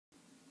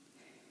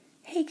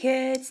Hey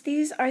kids,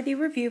 these are the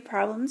review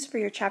problems for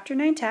your Chapter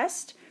 9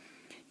 test.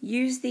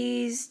 Use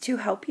these to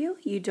help you.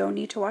 You don't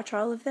need to watch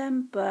all of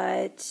them,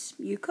 but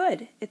you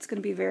could. It's going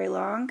to be very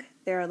long.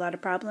 There are a lot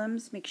of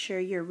problems. Make sure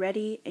you're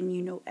ready and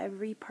you know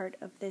every part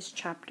of this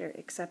chapter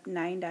except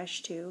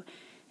 9-2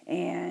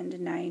 and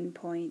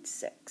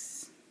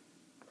 9.6.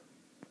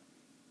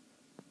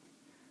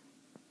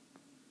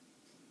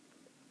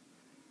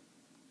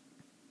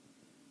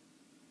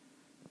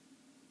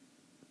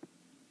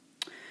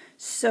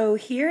 So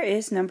here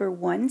is number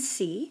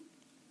 1C.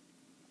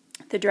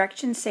 The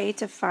directions say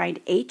to find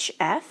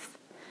HF.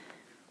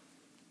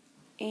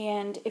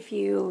 And if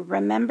you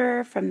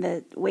remember from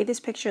the way this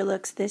picture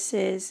looks, this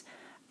is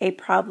a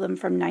problem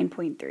from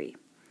 9.3.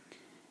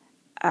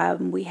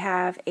 We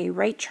have a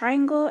right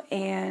triangle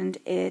and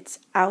its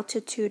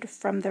altitude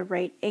from the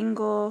right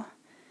angle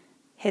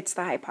hits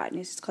the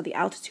hypotenuse. It's called the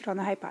altitude on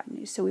the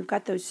hypotenuse. So we've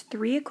got those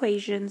three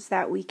equations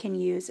that we can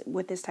use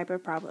with this type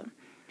of problem.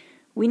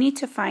 We need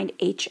to find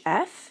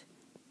HF.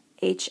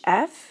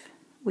 HF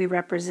we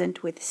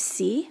represent with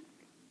C.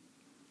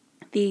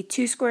 The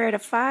 2 square root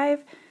of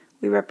 5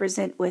 we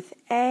represent with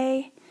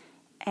A,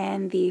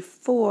 and the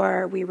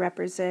 4 we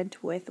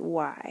represent with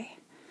Y.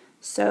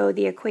 So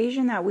the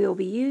equation that we will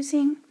be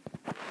using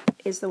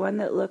is the one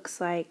that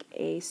looks like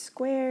A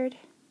squared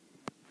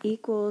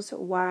equals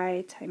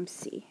Y times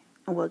C.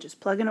 And we'll just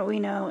plug in what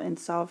we know and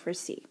solve for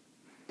C.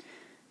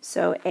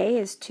 So A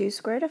is 2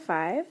 square root of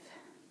 5.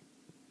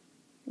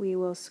 We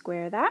will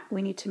square that.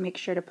 We need to make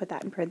sure to put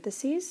that in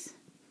parentheses.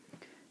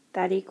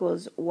 That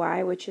equals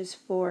Y, which is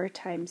 4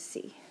 times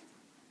C.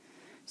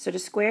 So to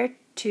square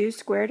 2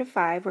 square root of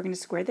 5, we're going to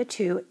square the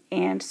 2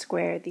 and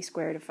square the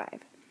square root of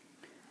 5.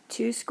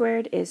 2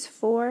 squared is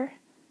 4,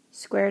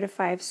 square root of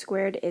 5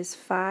 squared is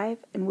 5,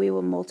 and we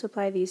will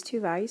multiply these two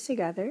values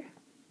together.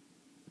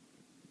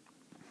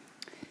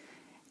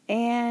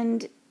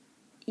 And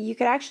you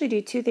could actually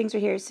do two things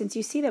right here. Since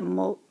you see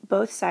that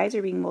both sides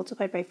are being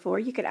multiplied by 4,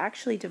 you could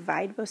actually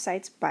divide both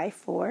sides by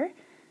 4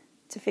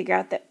 to figure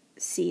out that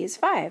C is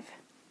 5.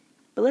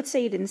 But let's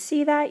say you didn't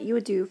see that. You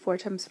would do 4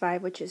 times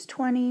 5, which is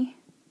 20.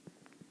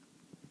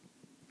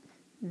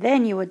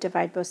 Then you would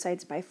divide both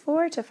sides by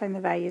 4 to find the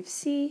value of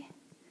C,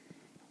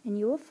 and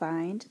you will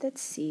find that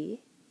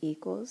C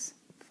equals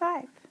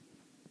 5.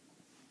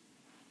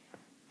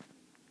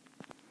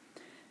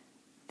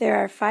 There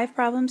are 5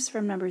 problems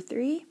from number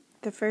 3.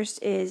 The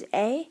first is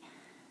A.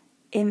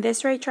 In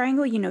this right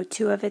triangle, you know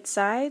 2 of its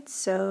sides,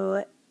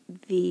 so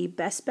the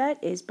best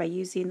bet is by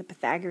using the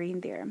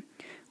Pythagorean theorem.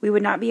 We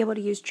would not be able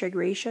to use trig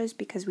ratios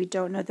because we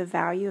don't know the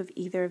value of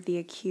either of the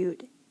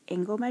acute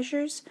angle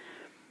measures,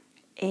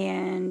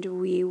 and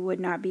we would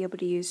not be able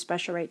to use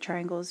special right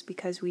triangles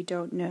because we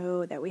don't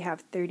know that we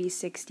have 30,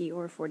 60,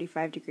 or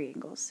 45 degree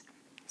angles.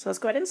 So let's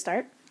go ahead and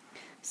start.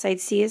 Side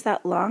C is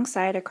that long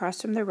side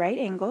across from the right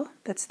angle.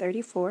 That's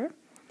 34.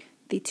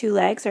 The two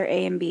legs are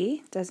A and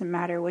B. Doesn't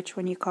matter which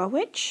one you call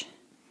which.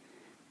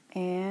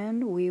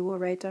 And we will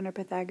write down our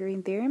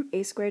Pythagorean theorem.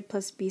 A squared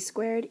plus B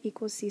squared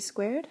equals C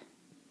squared.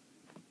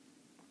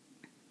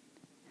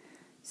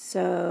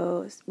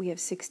 So we have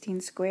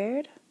 16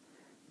 squared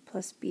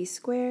plus B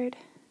squared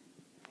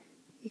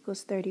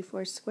equals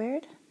 34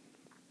 squared.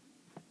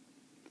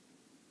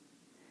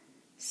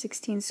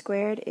 16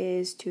 squared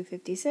is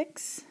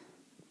 256.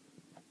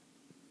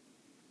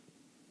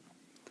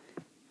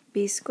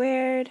 B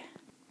squared,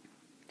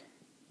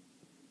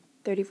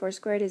 34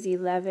 squared is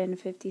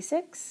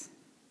 1156.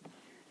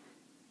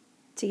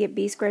 To get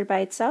B squared by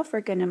itself,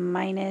 we're going to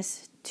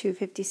minus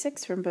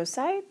 256 from both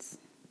sides.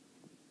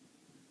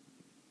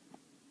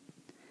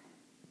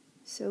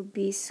 So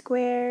B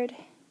squared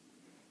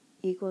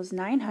equals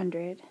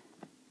 900.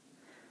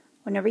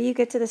 Whenever you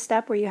get to the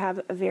step where you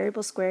have a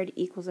variable squared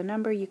equals a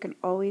number, you can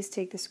always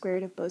take the square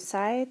root of both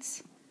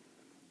sides.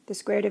 The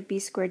square root of B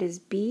squared is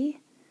B.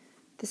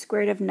 The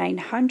square root of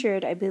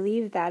 900, I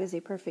believe that is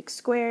a perfect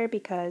square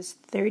because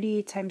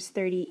 30 times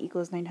 30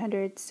 equals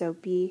 900, so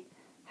B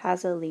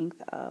has a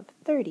length of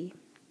 30.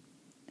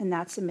 And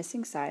that's the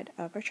missing side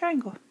of our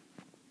triangle.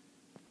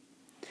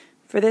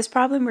 For this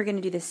problem, we're going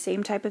to do the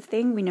same type of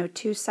thing. We know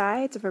 2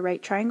 sides of a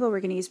right triangle. We're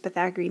going to use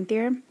Pythagorean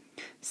theorem.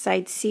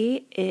 Side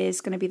C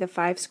is going to be the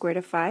 5 square root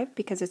of 5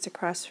 because it's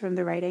across from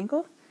the right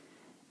angle.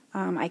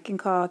 I can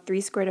call 3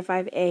 square root of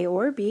 5 A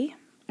or B.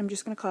 I'm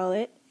just going to call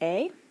it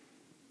A.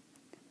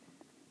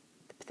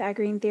 The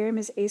Pythagorean theorem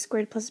is A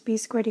squared plus B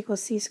squared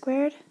equals C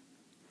squared.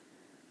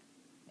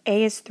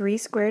 A is 3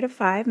 square root of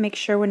 5. Make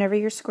sure whenever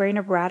you're squaring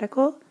a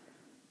radical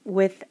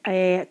with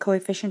a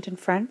coefficient in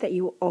front that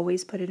you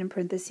always put it in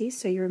parentheses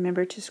so you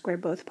remember to square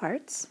both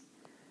parts.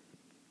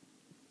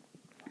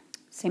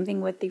 Same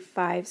thing with the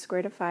 5 square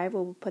root of 5.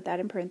 We'll put that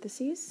in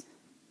parentheses.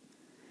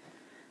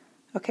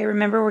 Okay,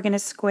 remember we're going to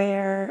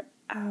square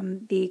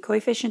the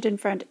coefficient in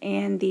front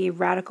and the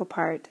radical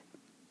part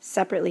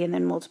separately and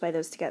then multiply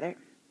those together.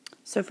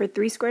 So for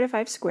 3 square root of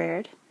 5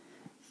 squared,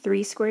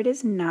 3 squared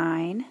is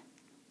 9.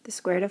 The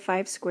square root of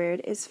 5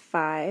 squared is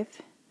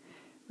 5.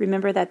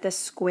 Remember that the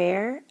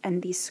square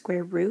and the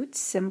square root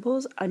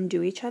symbols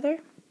undo each other.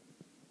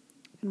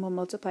 and we'll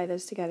multiply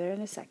those together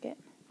in a second.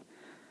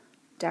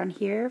 Down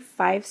here,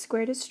 5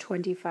 squared is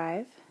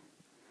 25.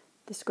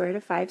 The square root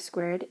of 5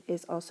 squared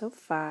is also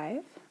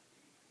 5.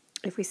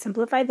 If we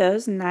simplify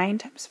those, 9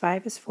 times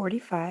 5 is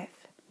 45.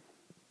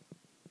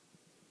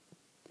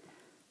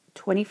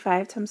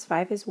 25 times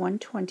 5 is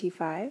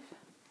 125.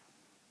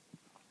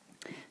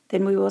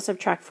 Then we will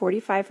subtract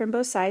 45 from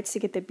both sides to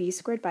get the b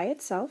squared by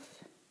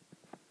itself.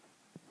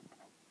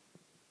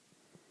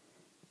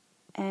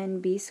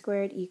 And b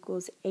squared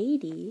equals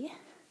 80.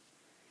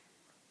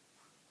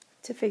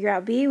 To figure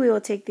out b, we will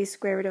take the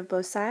square root of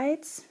both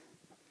sides.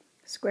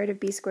 Square root of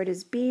b squared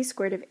is b.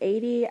 Square root of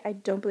 80, I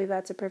don't believe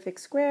that's a perfect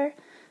square,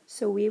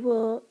 so we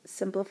will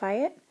simplify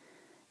it.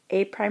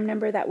 A prime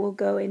number that will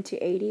go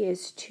into 80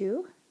 is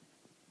 2.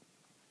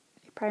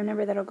 A prime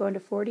number that will go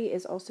into 40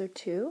 is also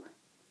 2.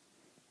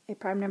 A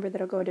prime number that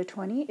will go into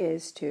 20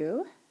 is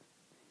 2.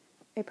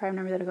 A prime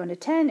number that will go into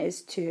 10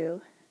 is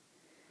 2.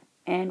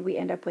 And we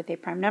end up with a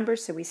prime number,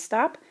 so we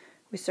stop.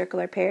 We circle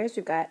our pairs.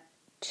 We've got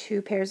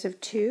 2 pairs of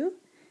 2.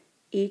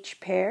 Each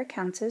pair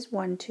counts as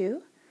 1,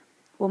 2.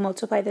 We'll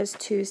multiply those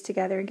 2's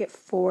together and get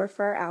 4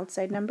 for our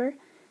outside number.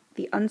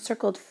 The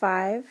uncircled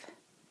 5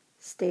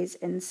 stays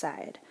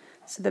inside.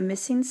 So the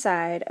missing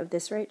side of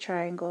this right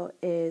triangle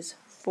is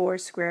 4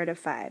 square root of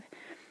 5.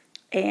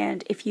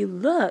 And if you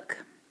look,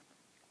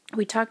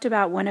 we talked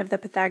about one of the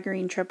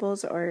Pythagorean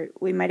triples, or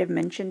we might have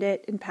mentioned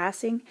it in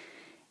passing.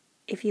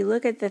 If you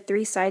look at the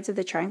 3 sides of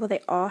the triangle,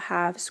 they all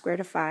have square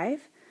root of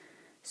 5.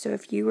 So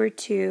if you were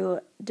to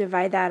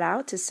divide that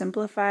out to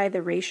simplify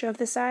the ratio of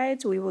the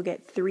sides, we will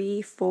get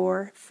 3,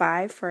 4,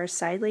 5 for our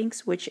side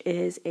lengths, which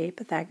is a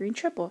Pythagorean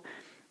triple.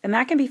 And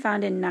that can be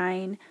found in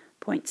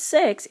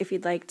 9.6 if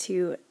you'd like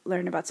to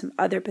learn about some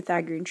other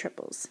Pythagorean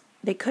triples.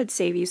 They could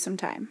save you some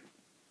time.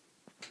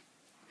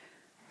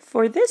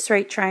 For this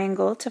right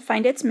triangle, to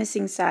find its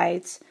missing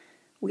sides,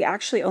 we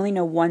actually only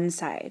know one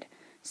side.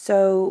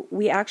 So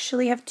we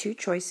actually have 2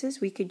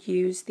 choices. We could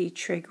use the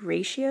trig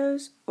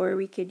ratios, or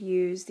we could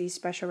use the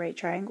special right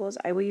triangles.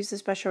 I will use the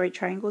special right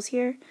triangles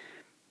here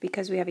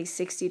because we have a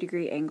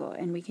 60-degree angle,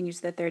 and we can use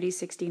the 30,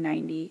 60,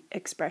 90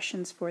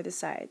 expressions for the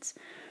sides.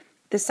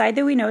 The side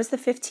that we know is the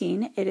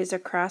 15. It is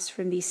across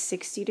from the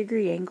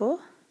 60-degree angle,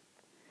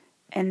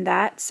 and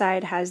that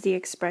side has the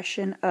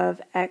expression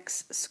of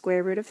x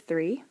square root of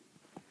 3.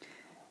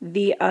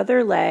 The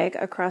other leg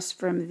across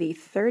from the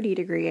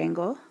 30-degree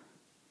angle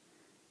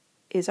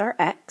is our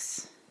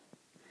x,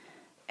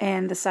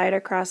 and the side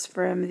across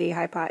from the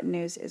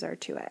hypotenuse is our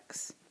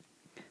 2x.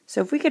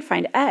 So if we could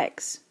find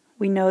x,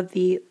 we know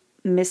the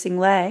missing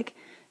leg,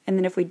 and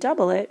then if we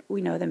double it, we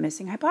know the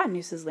missing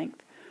hypotenuse's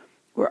length.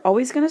 We're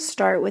always going to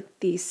start with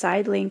the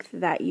side length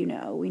that you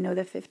know. We know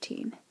the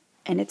 15,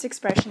 and its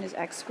expression is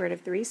x squared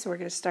of 3, so we're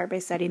going to start by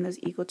setting those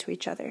equal to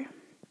each other.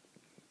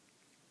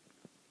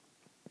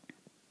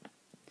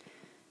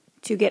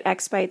 To get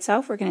x by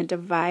itself, we're going to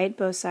divide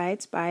both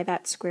sides by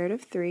that square root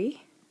of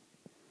 3.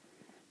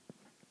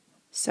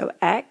 So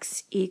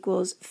x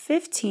equals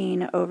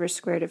 15 over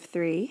square root of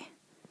 3.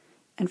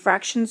 And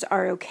fractions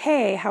are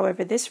okay,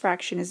 however, this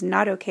fraction is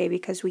not okay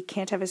because we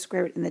can't have a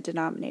square root in the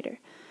denominator.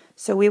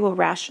 So we will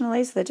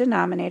rationalize the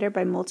denominator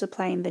by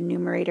multiplying the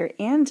numerator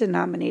and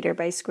denominator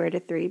by square root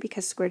of 3,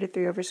 because square root of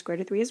 3 over square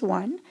root of 3 is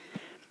 1.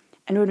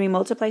 And when we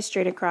multiply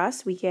straight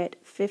across, we get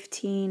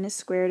 15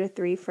 square root of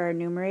 3 for our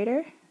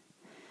numerator.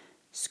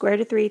 Square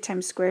root of 3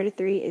 times square root of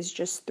 3 is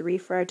just 3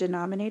 for our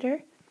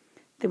denominator.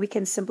 Then we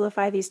can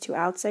simplify these 2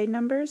 outside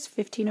numbers.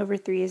 15 over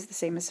 3 is the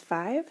same as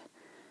 5.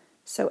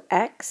 So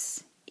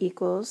x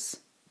equals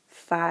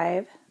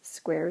 5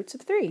 square roots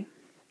of 3.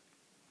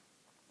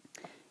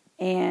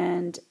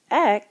 And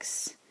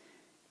x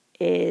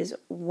is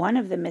one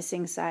of the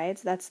missing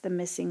sides. That's the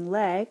missing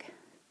leg.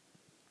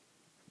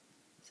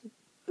 So,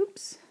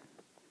 oops.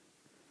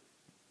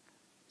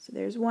 So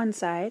there's one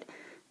side.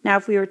 Now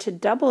if we were to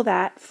double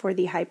that for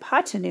the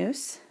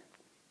hypotenuse,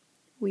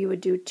 we would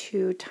do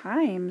 2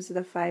 times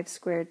the 5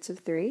 square roots of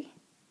 3.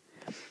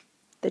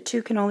 The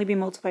 2 can only be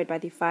multiplied by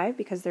the 5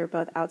 because they're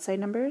both outside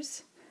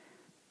numbers.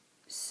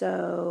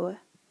 So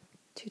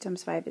 2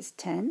 times 5 is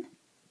 10.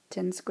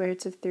 10 square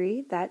roots of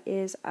 3, that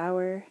is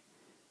our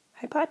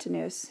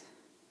hypotenuse.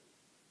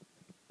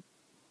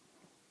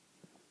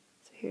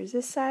 So here's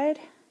this side,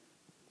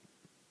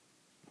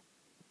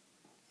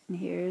 and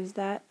here's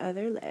that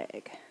other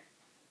leg.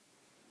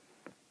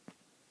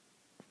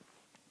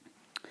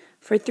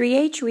 For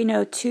 3h, we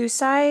know 2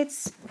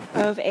 sides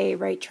of a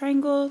right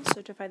triangle,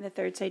 so to find the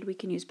third side, we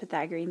can use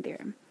Pythagorean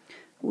theorem.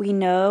 We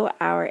know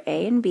our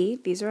a and b,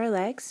 these are our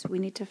legs. We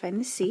need to find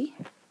the c.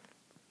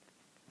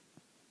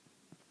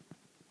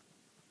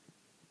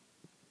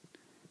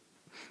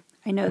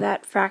 I know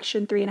that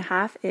fraction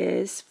 3.5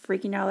 is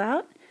freaking y'all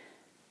out.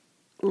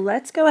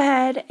 Let's go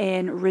ahead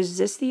and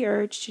resist the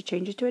urge to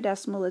change it to a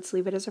decimal. Let's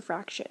leave it as a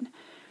fraction.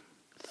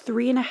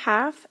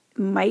 3.5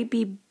 might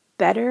be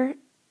better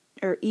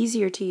or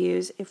easier to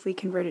use if we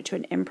convert it to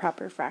an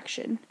improper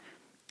fraction.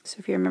 So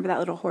if you remember that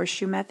little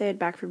horseshoe method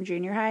back from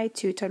junior high,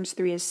 2 times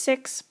 3 is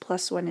 6,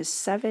 plus 1 is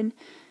 7.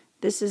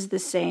 This is the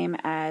same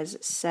as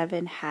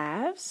 7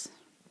 halves.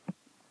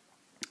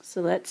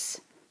 So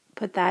let's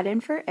put that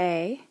in for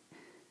A,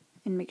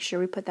 and make sure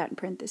we put that in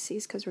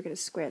parentheses because we're going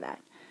to square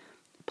that.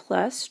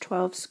 Plus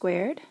 12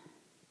 squared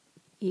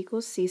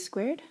equals C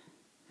squared.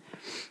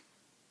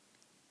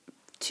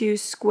 To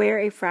square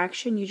a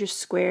fraction, you just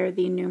square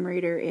the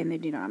numerator and the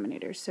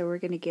denominator. So we're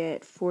going to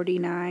get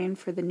 49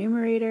 for the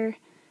numerator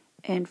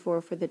and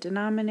 4 for the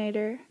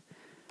denominator.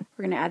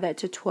 We're going to add that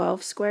to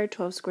 12 squared.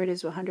 12 squared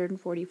is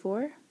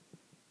 144.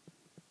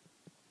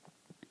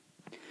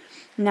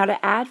 Now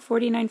to add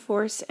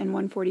 49/4 and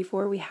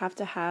 144, we have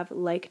to have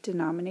like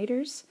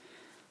denominators.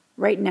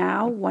 Right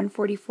now,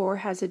 144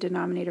 has a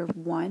denominator of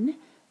 1.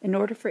 In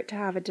order for it to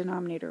have a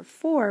denominator of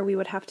 4, we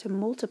would have to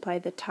multiply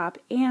the top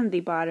and the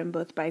bottom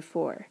both by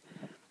 4.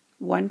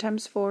 1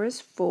 times 4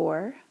 is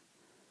 4.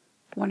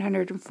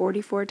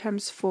 144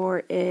 times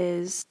 4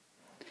 is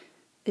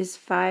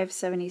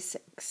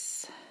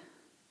 576.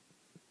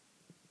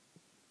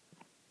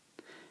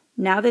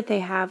 Now that they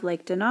have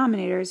like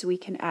denominators, we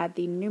can add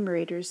the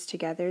numerators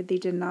together. The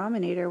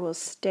denominator will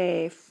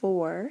stay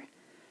 4.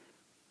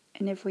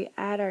 And if we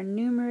add our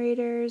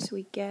numerators,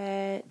 we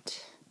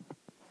get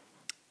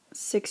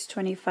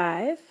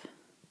 625.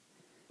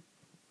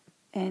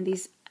 And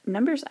these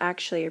numbers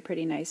actually are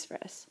pretty nice for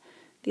us.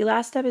 The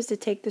last step is to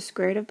take the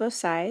square root of both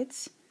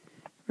sides.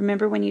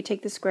 Remember, when you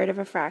take the square root of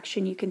a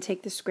fraction, you can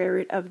take the square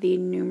root of the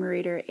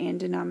numerator and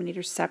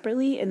denominator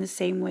separately in the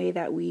same way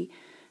that we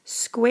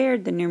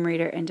squared the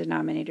numerator and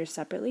denominator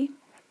separately.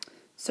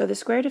 So the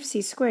square root of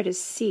C squared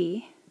is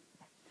C.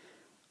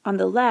 On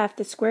the left,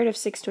 the square root of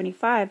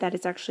 625, that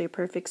is actually a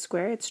perfect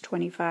square. It's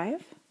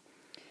 25.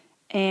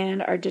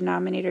 And our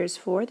denominator is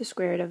 4. The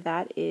square root of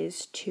that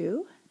is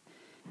 2.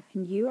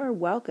 And you are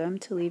welcome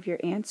to leave your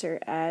answer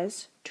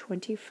as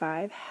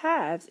 25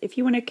 halves. If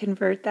you want to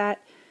convert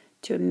that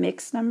to a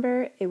mixed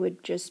number, it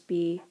would just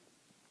be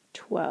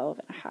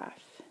 12.5.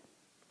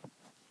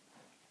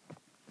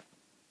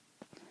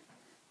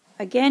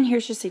 Again,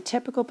 here's just a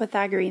typical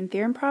Pythagorean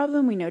theorem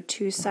problem. We know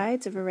two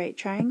sides of a right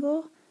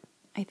triangle.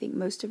 I think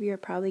most of you are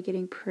probably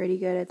getting pretty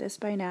good at this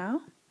by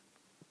now.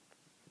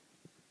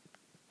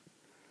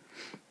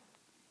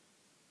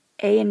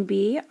 A and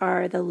B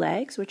are the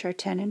legs, which are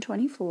 10 and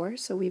 24.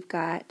 So we've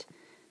got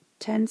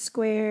 10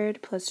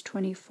 squared plus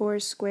 24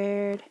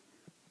 squared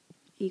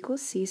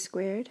equals C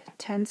squared.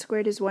 10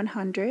 squared is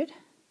 100.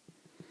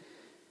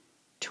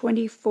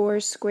 24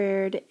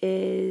 squared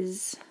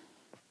is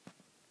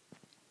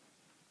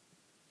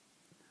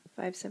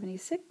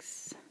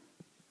 576.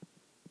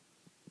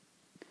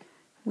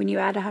 When you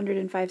add 100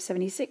 and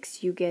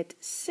 576, you get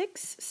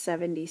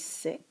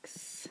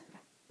 676.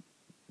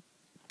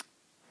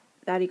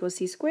 That equals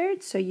C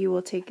squared, so you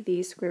will take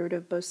the square root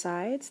of both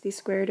sides. The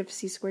square root of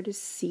C squared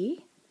is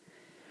C.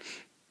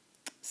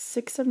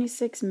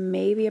 676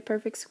 may be a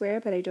perfect square,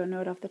 but I don't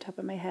know it off the top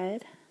of my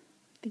head.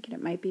 I'm thinking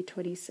it might be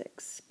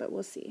 26, but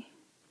we'll see.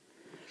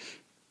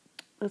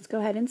 Let's go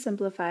ahead and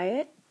simplify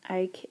it.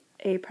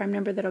 A prime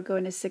number that'll go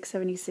into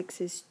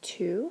 676 is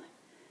 2,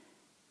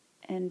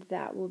 and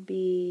that will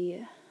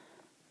be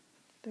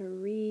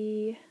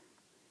 3.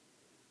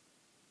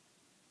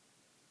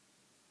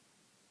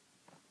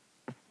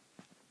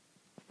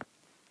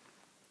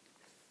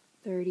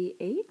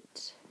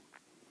 38.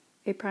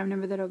 A prime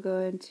number that'll go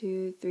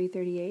into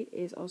 338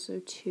 is also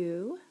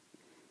 2.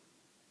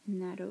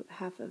 And that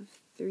half of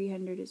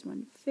 300 is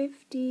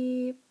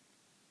 150,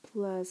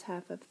 plus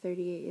half of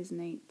 38 is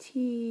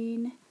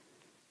 19.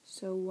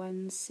 So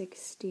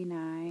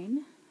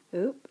 169.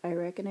 Oop, I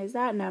recognize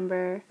that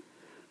number.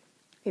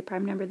 A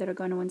prime number that'll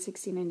go into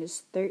 169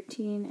 is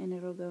 13, and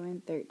it'll go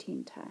in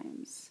 13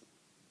 times.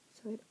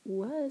 So it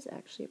was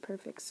actually a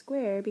perfect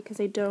square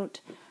because I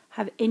don't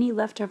have any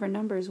leftover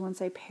numbers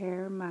once I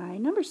pair my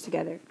numbers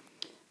together.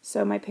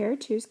 So my pair of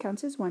 2's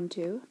counts as 1,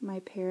 2. My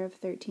pair of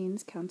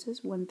 13's counts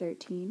as 1,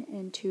 13.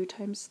 And 2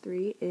 times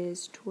 3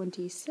 is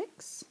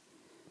 26.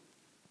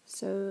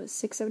 So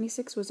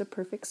 676 was a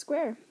perfect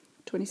square.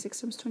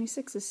 26 times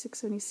 26 is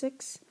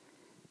 676.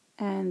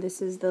 And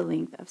this is the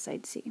length of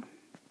side C.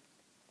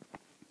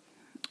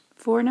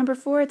 For number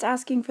 4, it's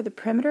asking for the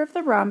perimeter of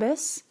the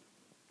rhombus.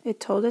 It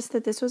told us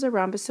that this was a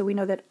rhombus, so we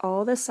know that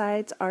all the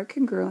sides are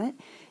congruent.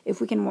 If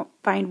we can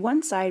find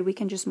one side, we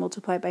can just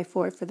multiply by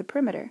 4 for the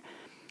perimeter.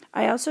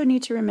 I also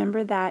need to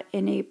remember that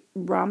in a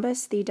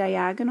rhombus, the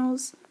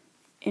diagonals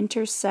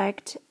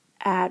intersect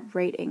at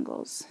right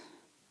angles.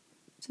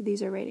 So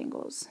these are right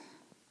angles.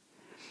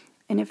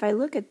 And if I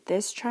look at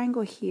this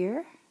triangle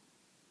here,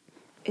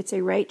 it's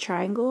a right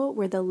triangle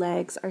where the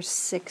legs are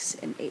 6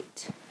 and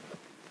 8.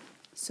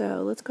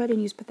 So let's go ahead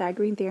and use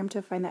Pythagorean theorem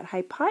to find that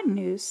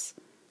hypotenuse,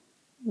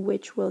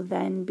 which will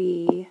then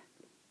be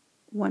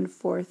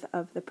 1/4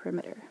 of the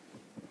perimeter.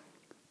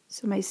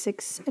 So my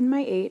 6 and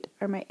my 8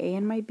 are my A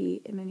and my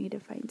B, and I need to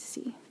find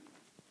C.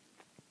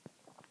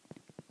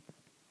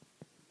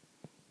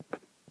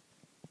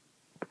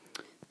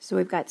 So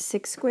we've got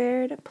 6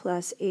 squared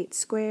plus 8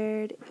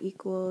 squared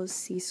equals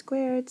C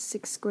squared.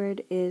 6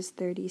 squared is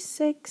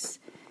 36.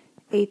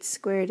 8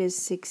 squared is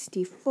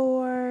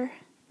 64.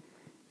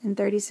 And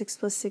 36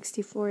 plus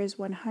 64 is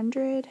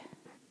 100.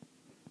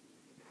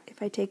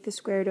 If I take the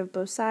square root of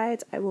both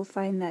sides, I will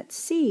find that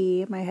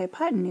C, my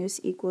hypotenuse,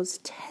 equals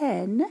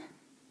 10.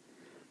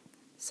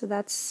 So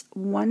that's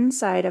one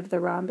side of the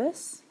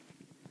rhombus.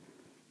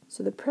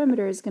 So the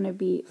perimeter is going to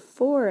be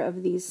 4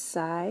 of these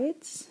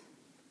sides,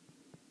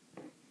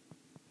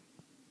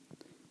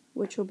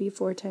 which will be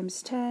 4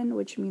 times 10,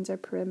 which means our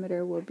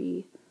perimeter will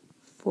be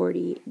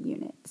 40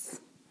 units.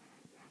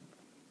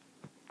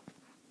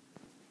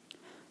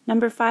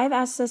 Number 5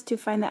 asks us to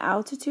find the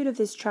altitude of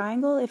this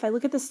triangle. If I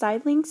look at the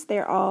side lengths,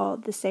 they're all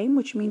the same,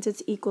 which means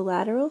it's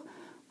equilateral,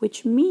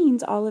 which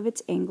means all of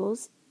its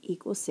angles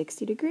equal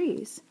 60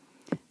 degrees.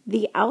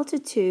 The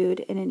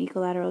altitude in an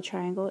equilateral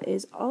triangle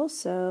is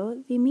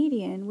also the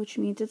median, which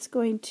means it's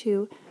going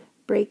to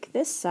break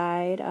this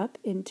side up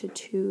into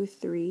 2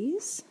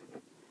 3s.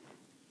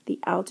 The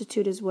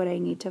altitude is what I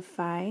need to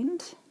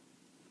find.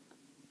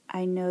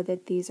 I know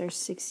that these are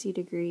 60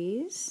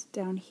 degrees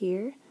down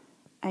here.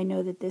 I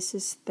know that this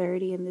is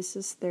 30 and this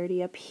is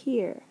 30 up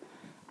here.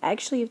 I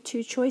actually have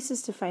 2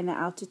 choices to find the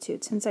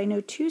altitude. Since I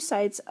know 2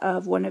 sides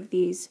of one of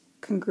these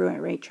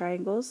congruent right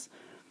triangles,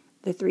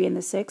 the 3 and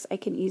the 6, I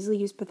can easily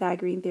use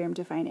Pythagorean theorem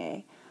to find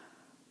A.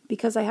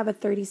 Because I have a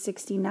 30,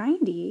 60,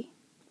 90,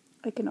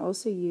 I can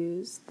also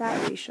use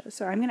that ratio.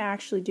 So I'm going to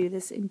actually do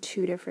this in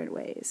 2 different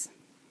ways.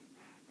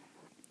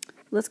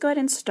 Let's go ahead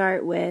and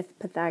start with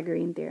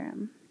Pythagorean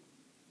theorem.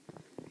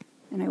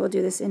 And I will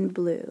do this in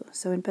blue.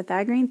 So in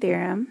Pythagorean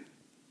theorem,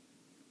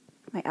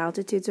 my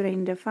altitude's what I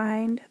need to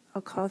find.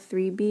 I'll call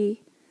 3B.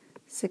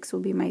 6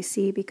 will be my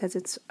C because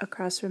it's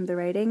across from the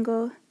right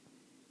angle.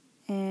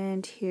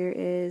 And here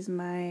is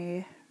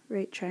my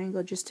right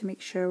triangle just to make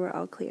sure we're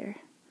all clear.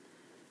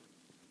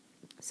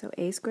 So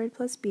A squared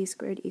plus B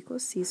squared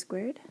equals C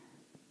squared.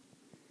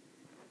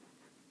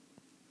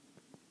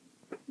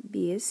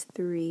 B is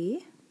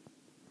 3.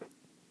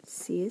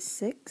 C is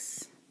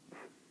 6.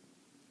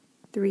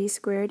 3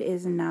 squared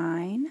is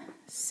 9.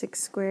 6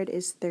 squared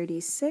is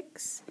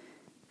 36.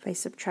 If I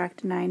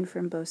subtract 9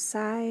 from both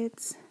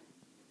sides,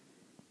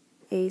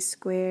 A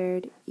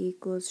squared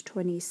equals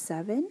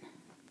 27.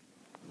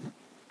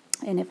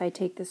 And if I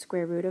take the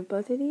square root of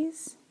both of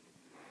these,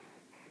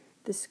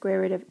 the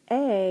square root of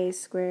A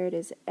squared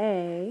is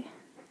A.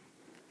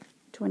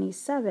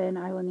 27,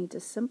 I will need to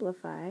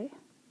simplify.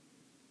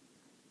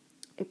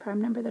 A prime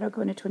number that'll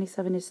go into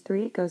 27 is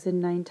 3. It goes in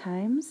 9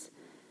 times.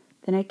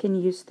 Then I can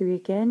use 3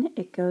 again.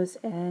 It goes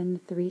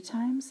in 3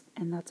 times,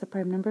 and that's a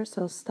prime number,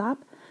 so I'll stop.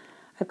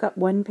 I've got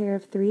 1 pair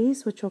of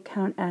 3s, which will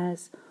count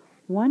as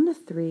 1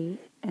 3,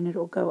 and it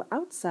will go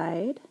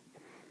outside.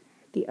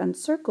 The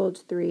uncircled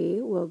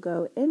 3 will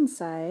go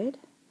inside,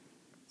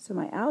 so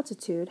my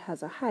altitude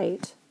has a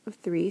height of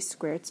 3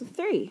 square roots of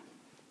 3.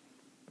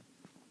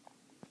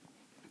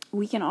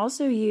 We can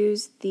also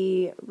use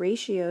the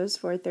ratios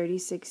for 30,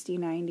 60,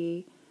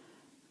 90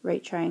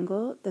 right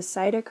triangle. The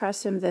side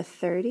across from the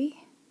 30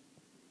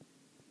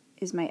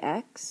 is my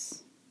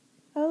x.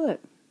 Oh look,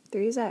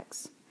 3 is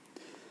x.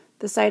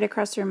 The side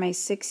across from my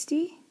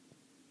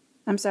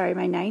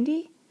my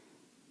 90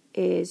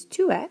 is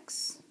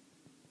 2x.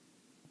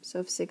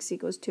 So if 6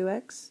 equals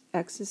 2x,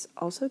 x is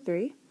also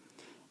 3.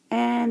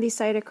 And the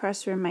side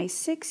across from my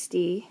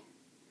 60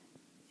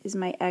 is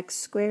my x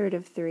squared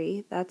of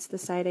 3. That's the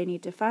side I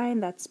need to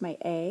find. That's my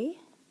A.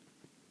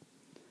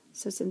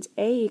 So since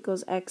A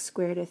equals x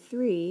squared of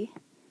 3,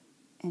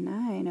 and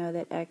I know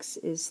that x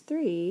is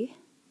 3,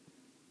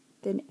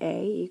 then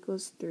A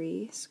equals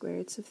 3 square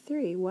roots of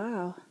 3.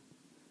 Wow.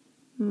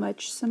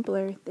 Much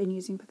simpler than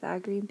using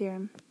Pythagorean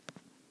theorem.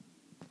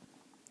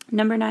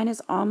 Number 9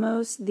 is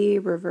almost the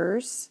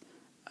reverse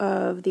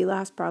of the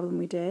last problem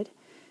we did.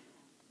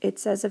 It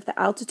says if the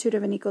altitude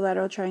of an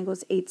equilateral triangle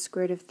is 8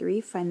 square root of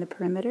 3, find the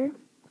perimeter.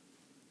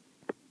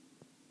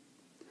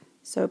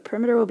 So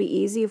perimeter will be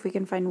easy. If we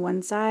can find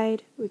one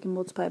side, we can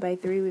multiply by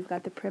 3. We've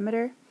got the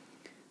perimeter.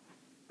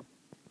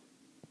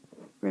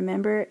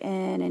 Remember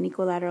in an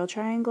equilateral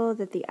triangle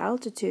that the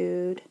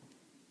altitude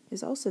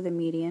is also the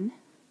median.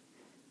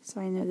 So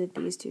I know that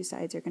these 2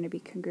 sides are going to be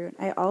congruent.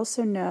 I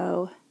also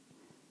know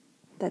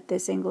that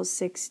this angle is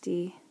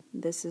 60,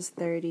 this is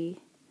 30,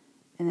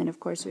 and then of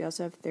course we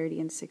also have 30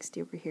 and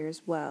 60 over here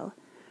as well.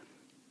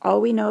 All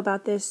we know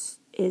about this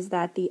is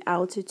that the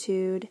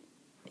altitude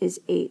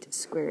is 8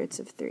 square roots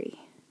of 3.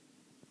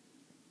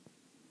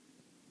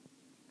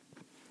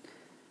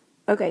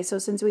 Okay, so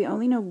since we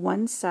only know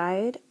one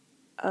side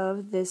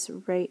of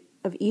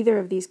either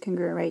of these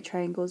congruent right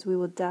triangles, we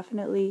will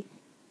definitely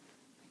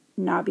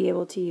not be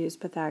able to use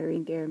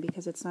Pythagorean theorem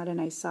because it's not an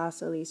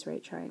isosceles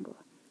right triangle.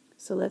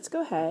 So let's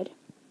go ahead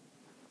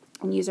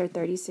and use our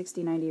 30,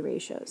 60, 90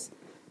 ratios.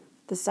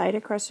 The side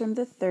across from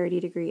the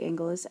 30-degree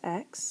angle is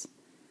x.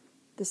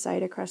 The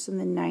side across from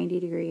the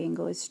 90-degree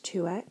angle is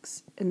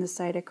 2x. And the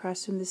side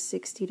across from the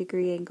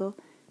 60-degree angle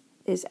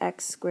is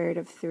x squared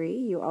of 3.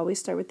 You always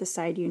start with the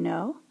side you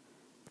know.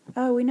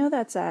 Oh, we know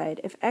that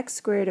side. If x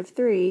squared of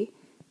 3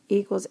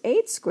 equals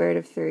 8 squared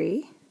of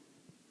 3,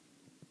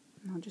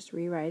 I'll just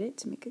rewrite it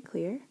to make it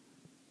clear.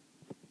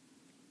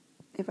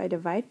 if I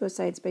divide both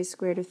sides by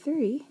square root of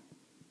 3,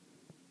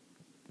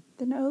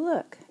 then oh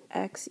look,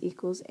 x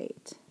equals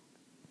 8.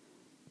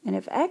 And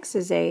if x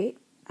is 8,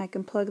 I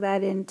can plug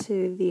that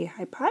into the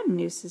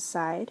hypotenuse's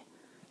side,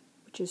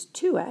 which is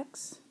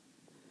 2x,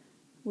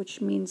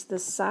 which means the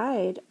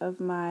side of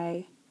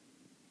my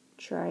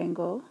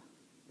triangle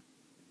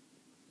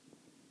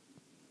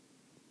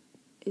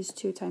is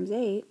 2 times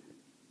 8,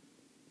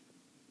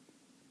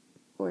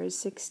 or is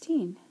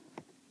 16.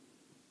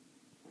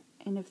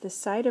 And if the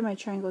side of my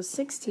triangle is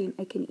 16,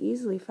 I can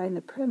easily find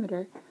the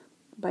perimeter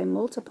by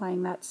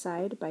multiplying that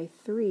side by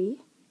 3.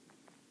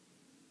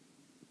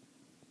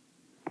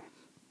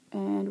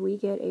 And we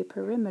get a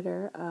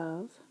perimeter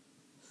of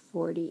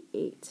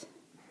 48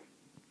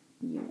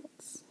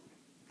 units.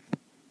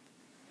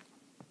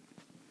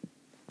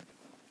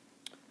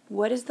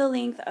 What is the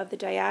length of the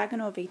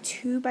diagonal of a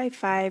 2 by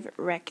 5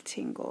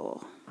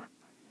 rectangle?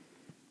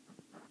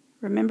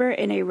 Remember,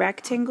 in a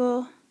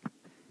rectangle,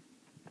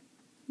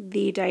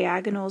 the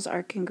diagonals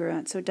are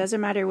congruent, so it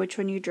doesn't matter which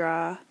one you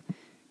draw.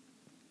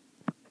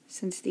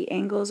 Since the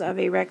angles of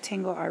a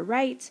rectangle are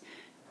right,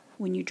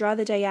 when you draw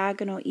the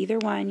diagonal, either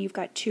one, you've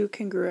got two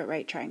congruent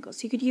right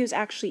triangles. You could use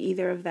actually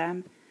either of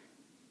them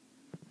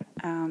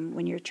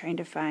when you're trying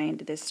to find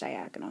this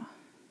diagonal.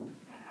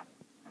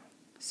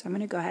 So I'm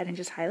going to go ahead and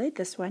just highlight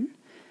this one.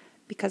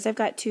 Because I've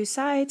got two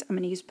sides, I'm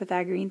going to use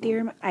Pythagorean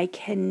theorem. I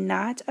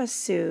cannot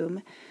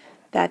assume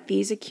that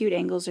these acute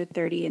angles are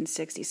 30 and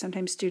 60.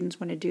 Sometimes students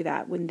want to do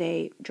that when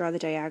they draw the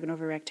diagonal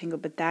of a rectangle,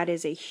 but that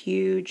is a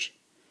huge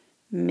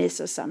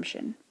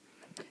misassumption.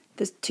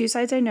 The two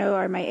sides I know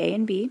are my A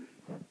and B.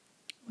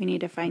 We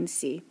need to find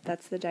C.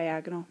 That's the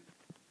diagonal.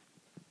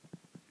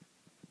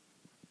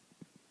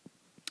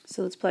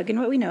 So let's plug in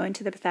what we know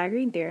into the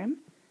Pythagorean theorem.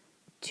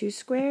 2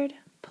 squared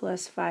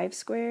plus 5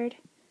 squared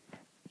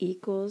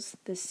equals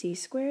the C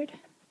squared.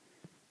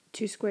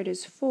 2 squared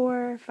is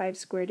 4, 5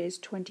 squared is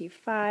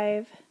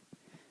 25.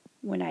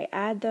 When I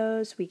add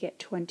those, we get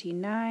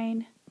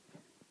 29.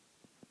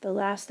 The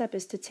last step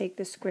is to take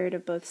the square root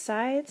of both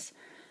sides.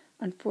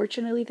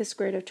 Unfortunately, the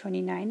square root of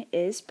 29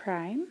 is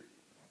prime.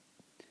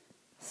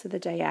 So the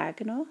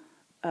diagonal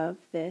of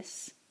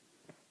this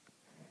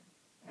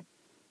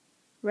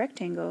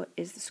rectangle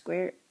is the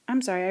square, I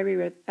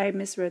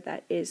miswrote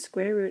that, is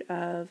square root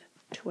of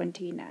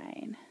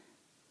 29.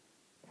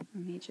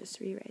 Let me just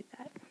rewrite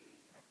that.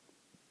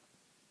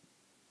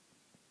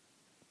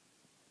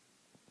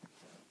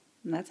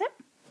 And that's it.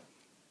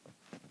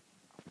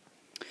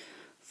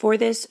 For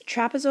this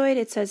trapezoid,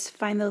 it says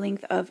find the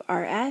length of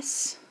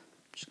RS.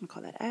 I'm just going to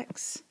call that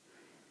X.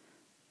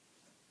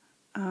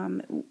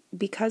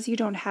 Because you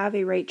don't have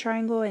a right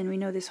triangle, and we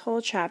know this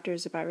whole chapter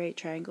is about right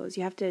triangles,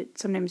 you have to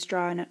sometimes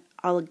draw in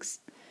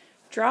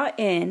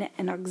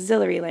an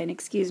auxiliary line,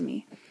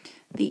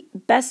 The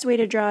best way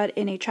to draw it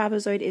in a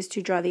trapezoid is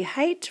to draw the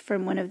height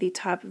from one of the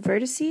top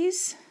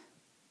vertices,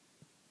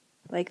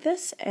 like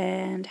this,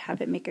 and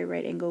have it make a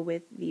right angle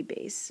with the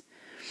base.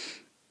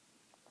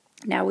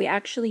 Now we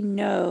actually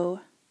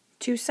know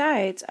two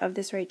sides of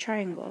this right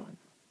triangle.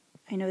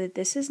 I know that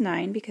this is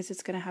 9 because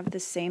it's going to have the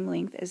same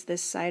length as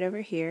this side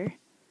over here.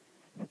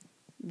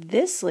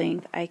 This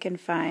length I can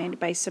find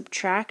by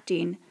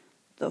subtracting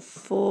the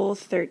full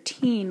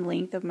 13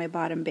 length of my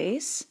bottom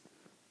base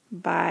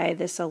by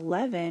this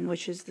 11,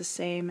 which is the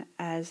same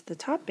as the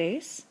top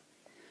base,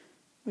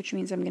 which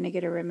means I'm going to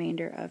get a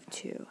remainder of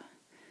 2.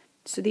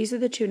 So these are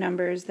the two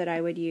numbers that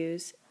I would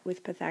use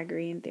with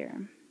Pythagorean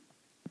theorem.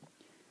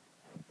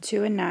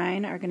 2 and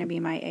 9 are going to be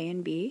my A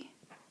and B,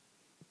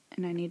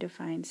 and I need to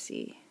find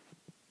C.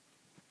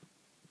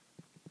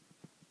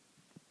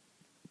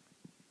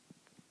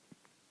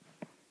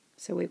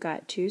 So we've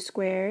got 2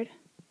 squared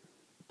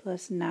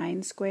plus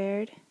 9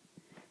 squared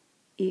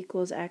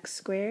equals x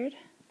squared.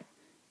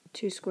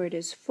 2 squared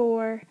is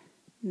 4,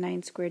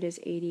 9 squared is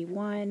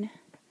 81.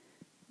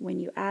 When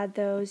you add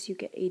those, you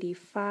get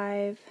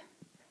 85.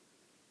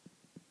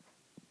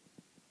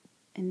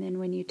 And then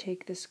when you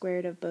take the square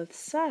root of both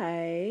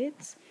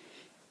sides,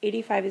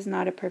 85 is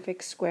not a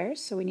perfect square,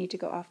 so we need to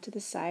go off to the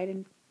side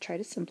and try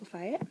to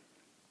simplify it.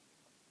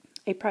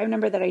 A prime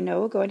number that I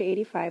know will go into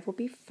 85 will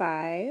be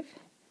 5.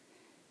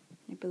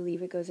 I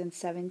believe it goes in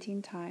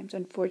 17 times.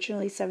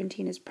 Unfortunately,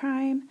 17 is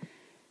prime.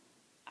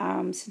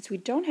 Since we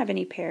don't have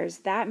any pairs,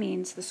 that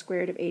means the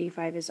square root of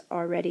 85 is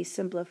already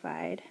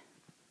simplified.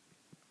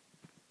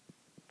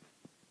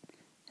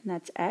 And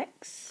that's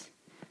x.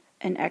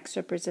 And x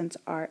represents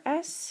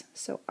RS,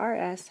 so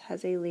RS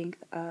has a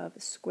length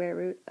of square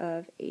root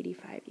of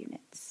 85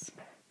 units.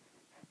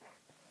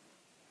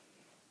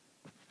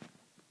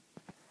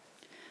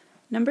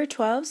 Number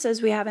 12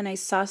 says we have an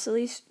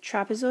isosceles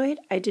trapezoid.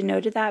 I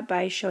denoted that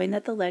by showing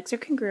that the legs are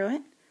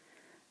congruent.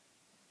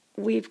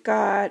 We've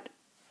got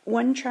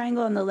one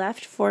triangle on the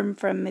left formed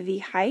from the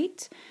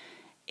height.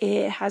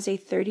 It has a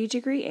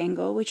 30-degree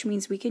angle, which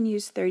means we can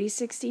use 30,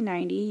 60,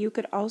 90. You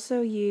could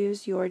also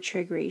use your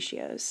trig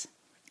ratios.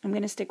 I'm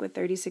going to stick with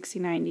 30, 60,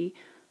 90,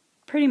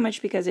 pretty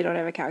much because I don't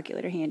have a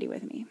calculator handy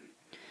with me.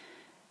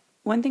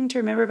 One thing to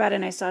remember about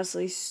an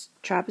isosceles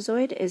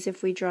trapezoid is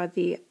if we draw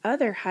the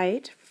other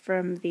height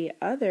from the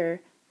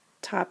other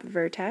top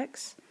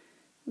vertex,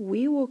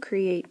 we will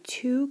create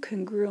two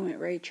congruent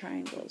right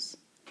triangles,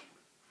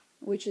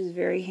 which is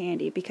very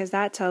handy because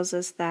that tells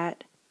us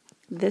that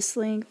this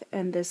length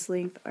and this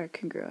length are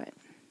congruent.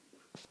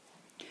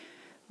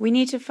 We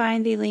need to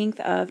find the length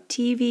of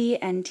TV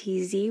and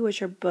TZ,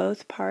 which are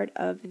both part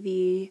of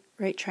the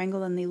right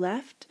triangle on the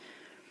left.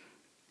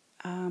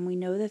 We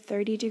know the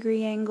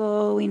 30-degree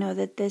angle. We know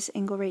that this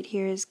angle right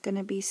here is going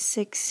to be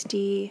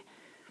 60.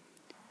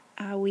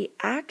 We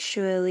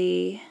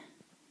actually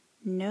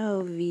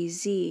know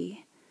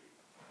VZ.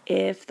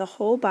 If the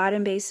whole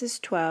bottom base is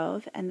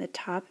 12 and the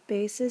top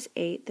base is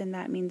 8, then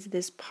that means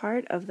this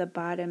part of the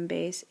bottom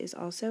base is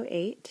also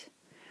 8.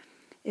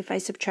 If I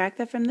subtract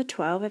that from the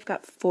 12, I've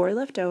got 4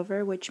 left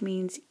over, which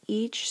means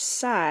each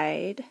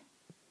side,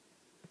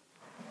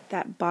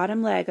 that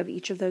bottom leg of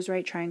each of those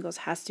right triangles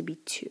has to be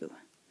 2.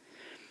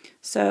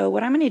 So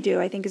what I'm going to do,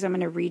 I think, is I'm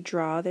going to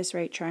redraw this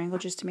right triangle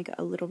just to make it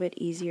a little bit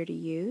easier to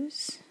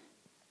use.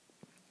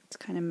 It's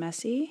kind of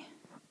messy.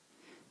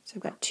 So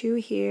I've got 2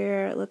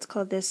 here. Let's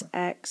call this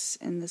X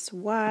and this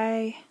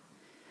Y.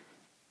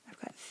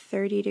 I've got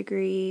 30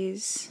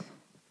 degrees,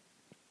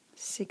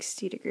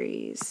 60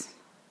 degrees.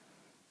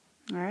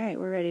 All right,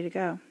 we're ready to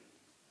go.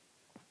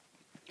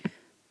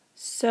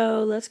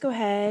 So let's go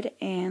ahead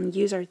and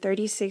use our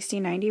 30,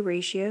 60, 90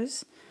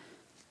 ratios.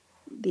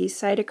 The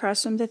side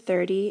across from the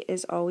 30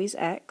 is always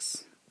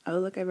X. Oh,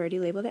 look, I've already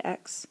labeled it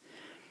X.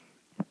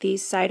 The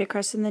side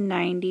across from the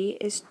 90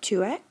 is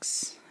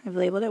 2X. I've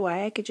labeled it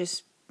Y. I could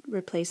just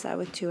replace that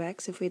with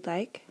 2X if we'd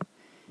like.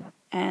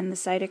 And the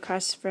side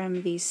across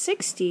from the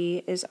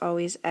 60 is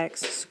always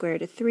X squared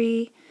to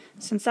 3.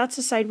 Since that's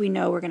the side we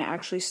know, we're going to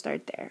actually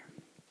start there.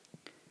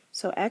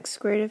 So X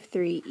squared of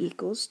 3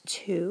 equals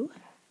 2.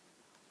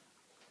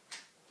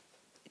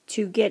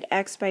 To get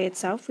X by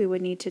itself, we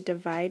would need to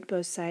divide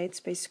both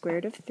sides by square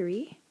root of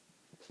 3.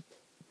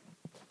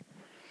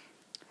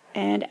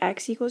 And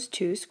X equals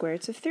 2 square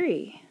roots of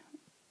 3.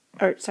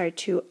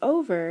 2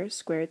 over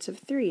square roots of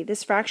 3.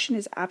 This fraction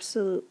is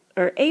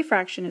a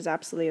fraction is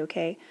absolutely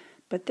okay,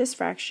 but this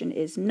fraction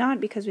is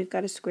not because we've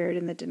got a square root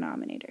in the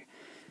denominator.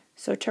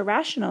 So to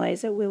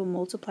rationalize it, we will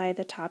multiply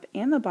the top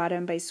and the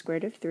bottom by square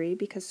root of 3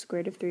 because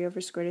square root of 3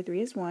 over square root of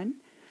 3 is 1.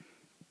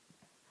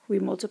 We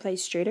multiply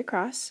straight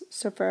across,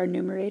 so for our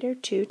numerator,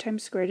 2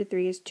 times square root of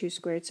 3 is 2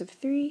 square roots of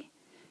 3.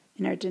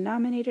 In our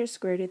denominator,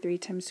 square root of 3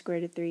 times square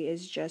root of 3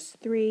 is just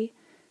 3.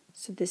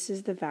 So this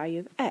is the value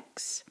of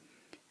X.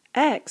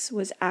 X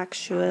was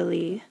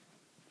actually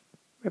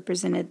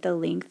represented the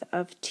length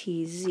of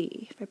TZ.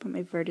 If I put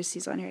my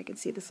vertices on here, I can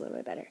see this a little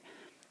bit better.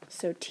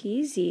 So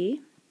TZ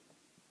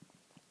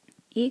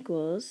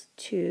equals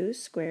 2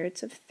 square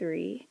roots of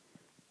 3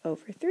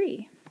 over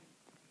 3.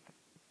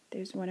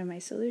 There's one of my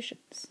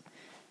solutions.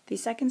 The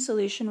second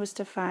solution was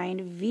to find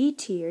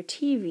VT or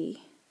TV.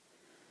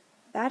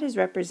 That is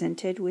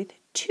represented with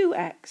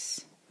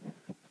 2X.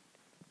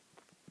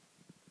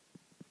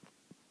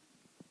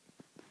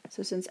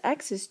 So since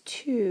X is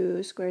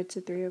 2 square roots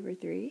of 3 over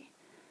 3,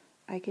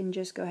 I can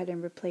just go ahead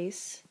and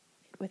replace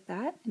it with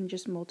that and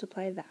just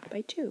multiply that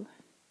by 2.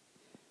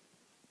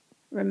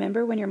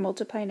 Remember, when you're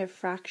multiplying a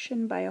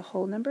fraction by a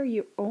whole number,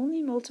 you're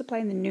only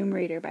multiplying the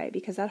numerator by it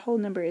because that whole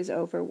number is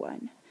over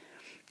 1.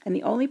 And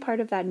the only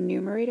part of that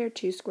numerator,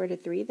 2 squared root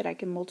of 3, that I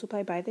can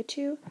multiply by the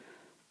 2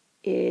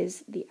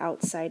 is the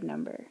outside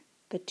number,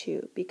 the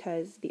 2,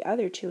 because the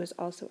other 2 is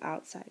also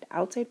outside.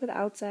 Outside with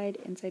outside,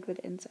 inside with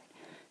inside.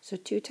 So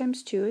 2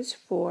 times 2 is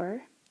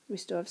 4. We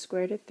still have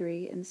square root of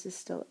 3, and this is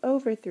still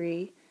over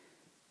 3.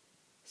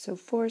 So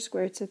 4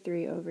 square roots of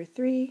 3 over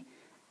 3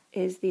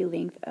 is the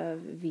length of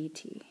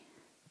VT.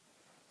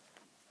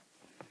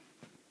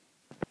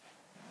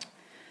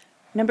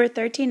 Number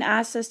 13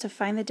 asks us to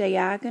find the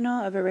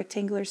diagonal of a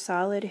rectangular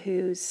solid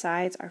whose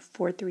sides are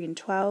 4, 3, and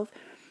 12.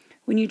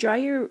 When you draw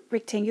your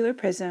rectangular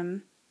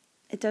prism,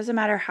 it doesn't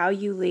matter how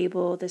you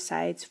label the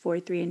sides 4,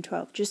 3, and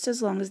 12, just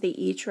as long as they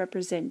each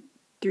represent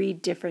 3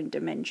 different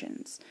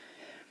dimensions.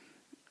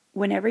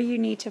 Whenever you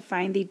need to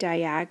find the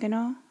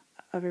diagonal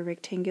of a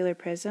rectangular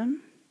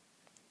prism,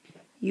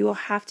 you will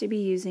have to be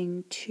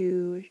using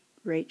 2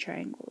 right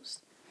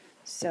triangles.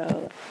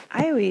 So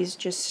I always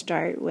just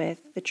start with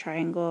the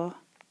triangle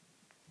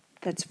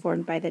that's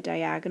formed by the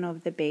diagonal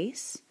of the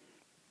base.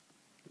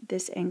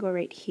 This angle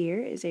right here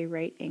is a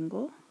right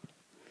angle.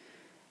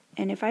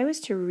 And if I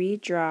was to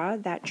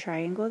redraw that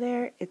triangle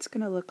there, it's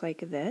going to look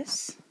like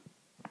this.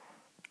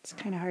 It's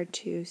kind of hard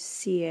to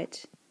see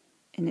it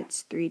in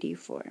its 3D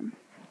form.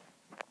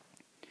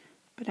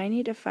 But I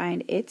need to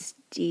find its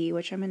D,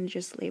 which I'm going to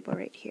just label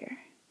right here.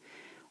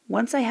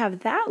 Once I have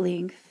that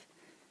length,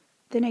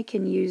 then I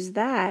can use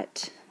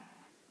that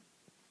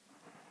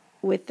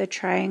with the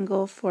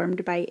triangle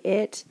formed by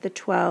it, the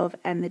 12,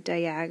 and the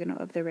diagonal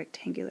of the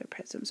rectangular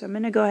prism. So I'm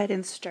going to go ahead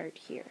and start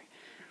here.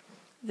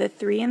 The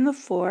 3 and the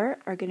 4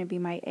 are going to be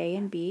my A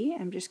and B.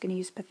 I'm just going to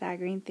use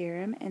Pythagorean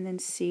theorem, and then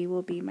C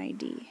will be my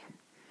D.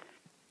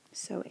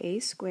 So a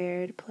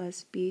squared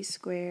plus b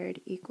squared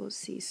equals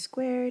c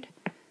squared.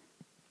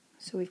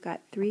 So we've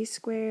got 3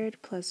 squared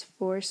plus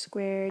 4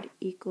 squared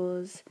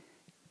equals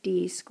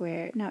d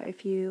squared. Now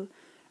if you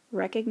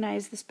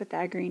recognize this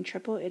Pythagorean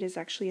triple, it is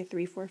actually a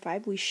 3, 4,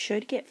 5. We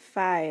should get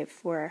 5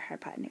 for our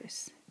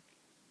hypotenuse.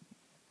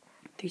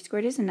 3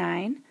 squared is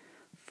 9.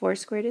 4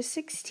 squared is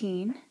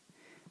 16.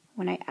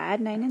 When I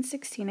add 9 and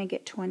 16, I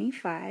get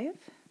 25.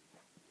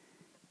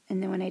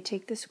 And then when I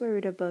take the square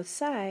root of both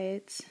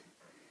sides,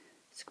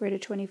 square root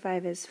of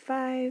 25 is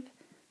 5.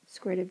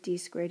 Square root of d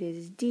squared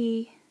is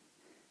d.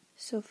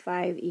 So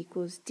 5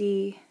 equals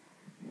d.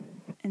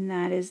 And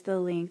that is the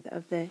length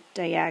of the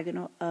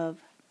diagonal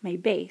of my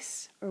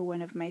base, or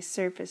one of my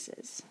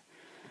surfaces.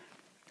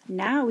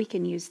 Now we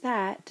can use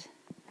that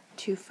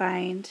to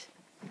find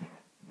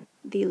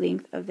the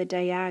length of the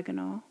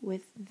diagonal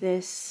with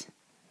this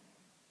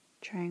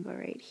triangle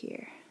right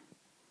here.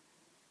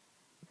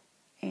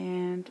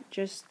 And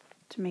just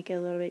to make it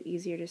a little bit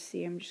easier to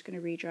see, I'm just going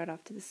to redraw it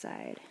off to the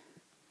side.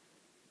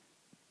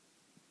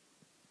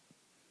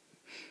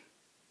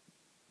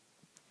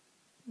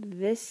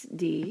 This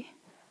D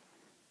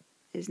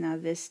is now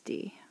this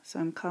D. So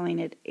I'm calling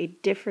it a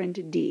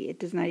different D. It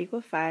does not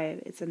equal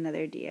 5. It's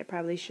another D. I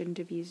probably shouldn't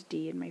have used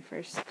D in my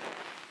first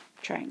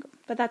triangle,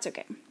 but that's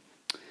okay.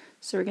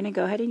 So we're going to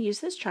go ahead and use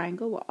this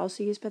triangle. We'll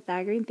also use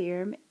Pythagorean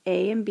theorem.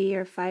 A and B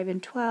are 5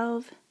 and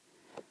 12.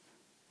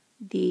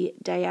 The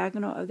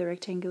diagonal of the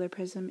rectangular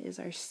prism is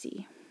our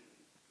C.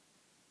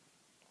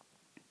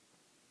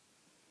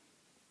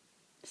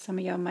 Some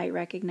of y'all might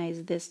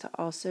recognize this to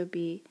also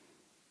be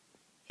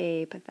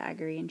a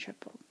Pythagorean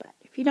triple, but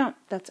if you don't,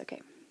 that's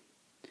okay.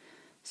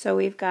 So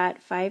we've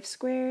got 5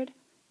 squared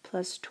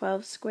plus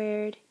 12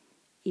 squared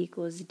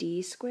equals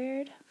d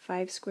squared.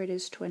 5 squared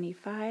is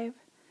 25.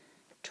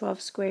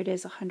 12 squared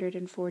is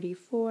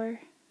 144.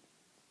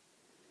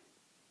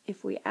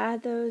 If we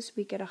add those,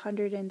 we get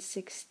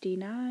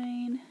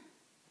 169.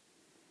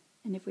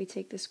 And if we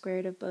take the square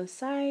root of both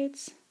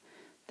sides,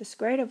 the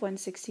square root of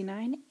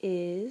 169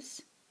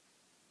 is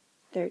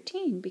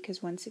 13,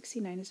 because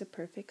 169 is a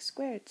perfect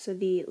square. So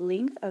the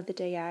length of the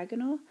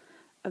diagonal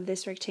of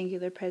this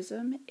rectangular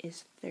prism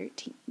is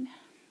 13.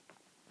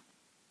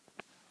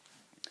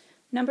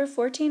 Number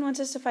 14 wants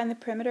us to find the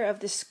perimeter of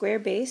the square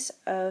base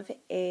of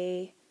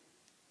a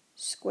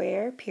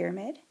square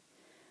pyramid.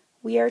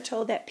 We are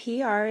told that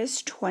PR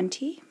is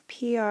 20.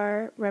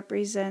 PR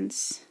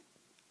represents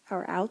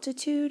our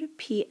altitude.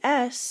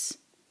 PS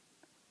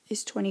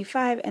is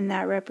 25, and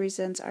that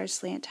represents our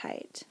slant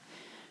height.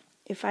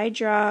 If I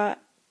draw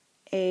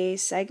a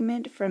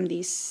segment from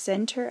the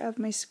center of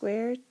my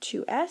square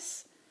to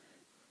S,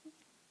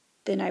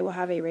 then I will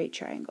have a right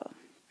triangle.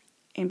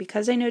 And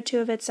because I know 2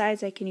 of its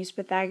sides, I can use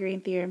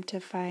Pythagorean theorem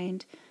to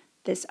find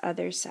this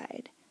other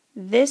side.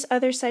 This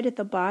other side at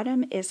the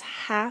bottom is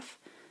half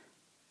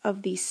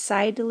of the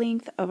side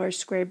length of our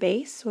square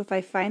base. So if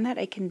I find that,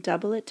 I can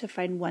double it to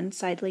find one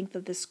side length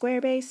of the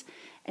square base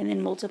and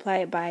then multiply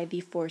it by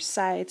the 4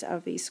 sides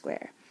of the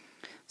square.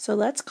 So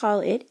let's call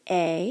it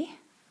A.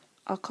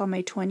 I'll call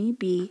my 20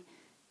 B,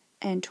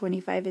 and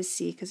 25 is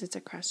C because it's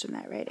across from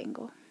that right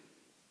angle.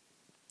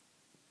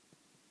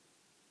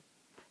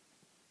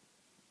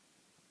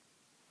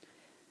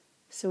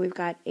 So we've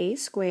got A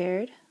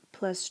squared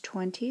plus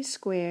 20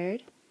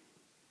 squared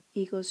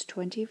equals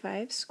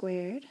 25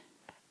 squared.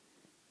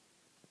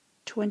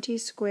 20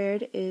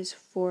 squared is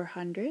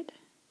 400.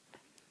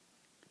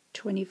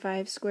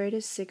 25 squared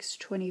is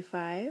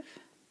 625.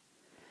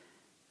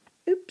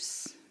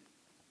 Oops,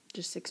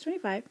 just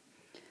 625.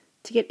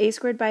 To get A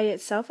squared by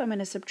itself, I'm going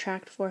to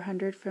subtract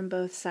 400 from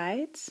both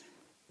sides.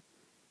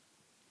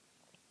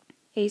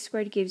 A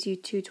squared gives you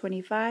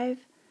 225.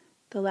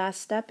 The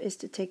last step is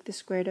to take the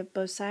square root of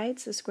both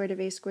sides. The square root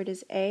of A squared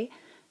is A.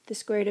 The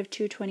square root of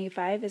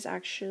 225 is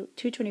actually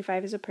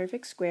 225 is a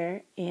perfect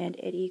square, and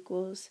it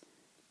equals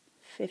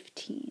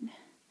 15.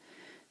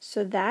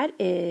 So that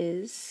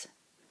is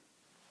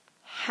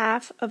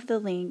half of the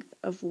length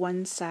of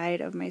one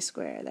side of my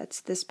square.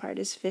 This part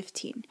is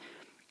 15.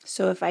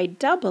 So if I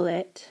double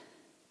it,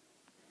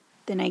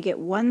 then I get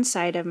one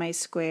side of my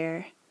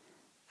square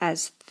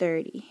as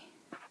 30.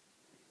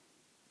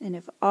 And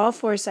if all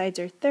 4 sides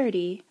are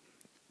 30,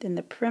 then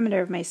the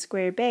perimeter of my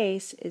square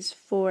base is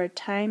 4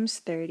 times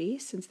 30,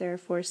 since there are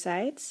 4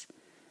 sides.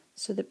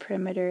 So the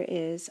perimeter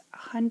is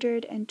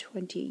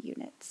 120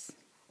 units.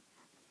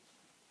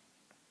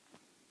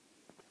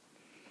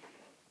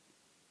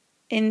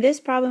 In this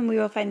problem, we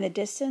will find the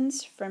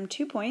distance from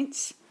 2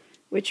 points,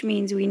 which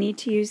means we need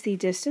to use the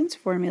distance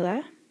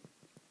formula.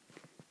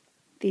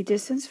 The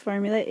distance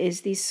formula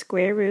is the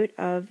square root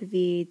of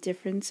the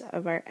difference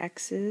of our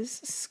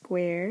x's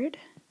squared,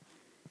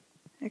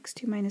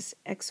 x2 minus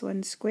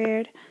x1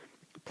 squared,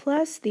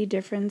 plus the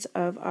difference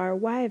of our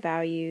y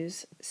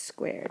values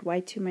squared,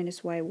 y2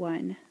 minus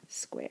y1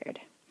 squared.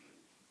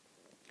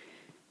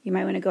 You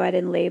might want to go ahead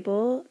and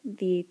label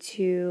the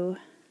 2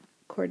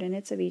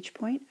 coordinates of each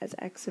point as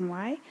x and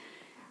y.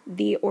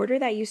 The order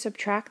that you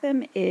subtract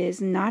them is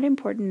not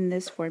important in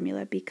this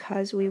formula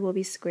because we will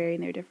be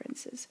squaring their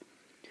differences.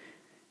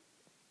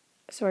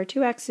 So our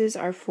two x's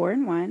are 4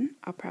 and 1.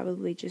 I'll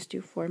probably just do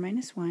 4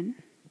 minus 1.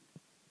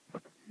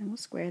 And we'll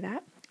square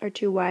that. Our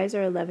two y's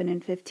are 11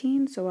 and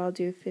 15, so I'll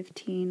do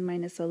 15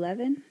 minus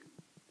 11.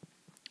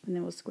 And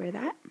then we'll square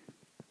that.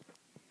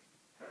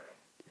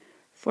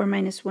 4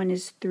 minus 1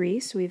 is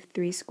 3, so we have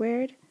 3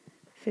 squared.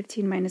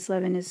 15 minus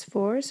 11 is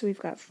 4, so we've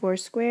got 4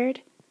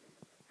 squared.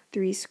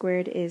 3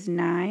 squared is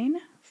 9.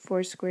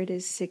 4 squared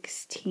is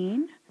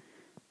 16.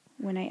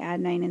 When I add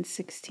 9 and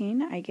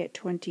 16, I get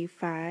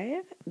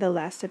 25. The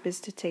last step is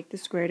to take the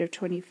square root of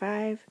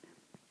 25,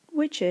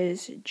 which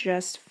is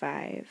just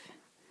 5.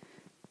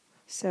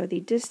 So the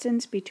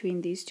distance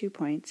between these 2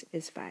 points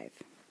is 5.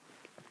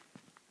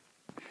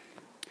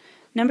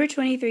 Number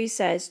 23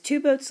 says, 2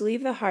 boats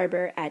leave the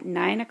harbor at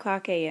 9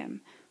 o'clock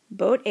a.m.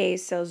 Boat A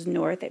sails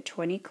north at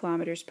 20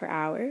 kilometers per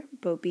hour.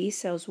 Boat B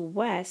sails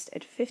west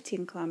at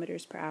 15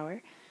 kilometers per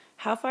hour.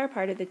 How far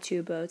apart are the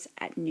 2 boats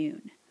at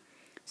noon?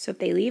 So if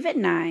they leave at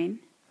 9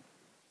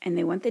 and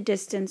they want the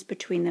distance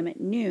between them at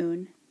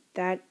noon,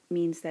 that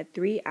means that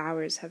 3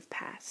 hours have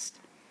passed.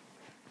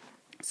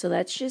 So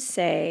let's just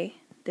say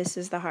this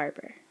is the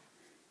harbor.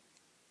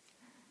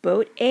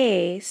 Boat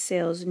A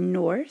sails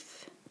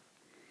north,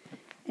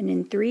 and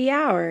in 3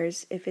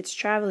 hours, if it's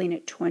traveling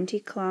at 20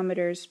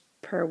 kilometers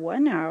per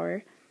 1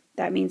 hour,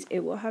 that means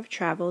it will have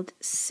traveled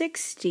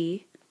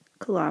 60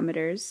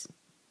 kilometers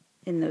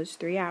in those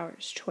 3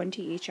 hours,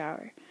 20 each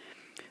hour.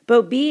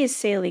 Boat B is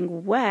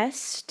sailing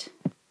west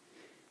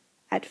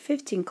at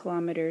 15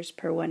 kilometers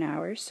per 1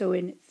 hour, so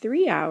in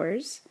 3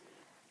 hours,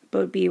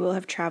 Boat B will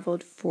have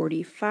traveled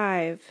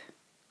 45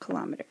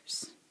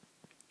 kilometers,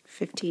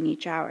 15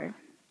 each hour.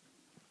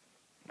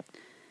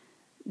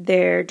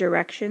 Their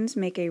directions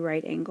make a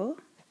right angle,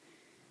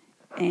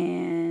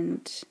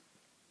 and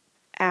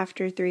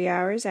after 3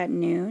 hours at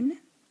noon,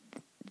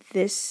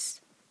 this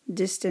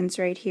distance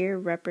right here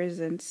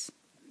represents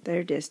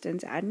their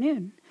distance at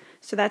noon.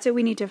 So that's what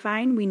we need to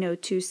find. We know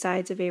 2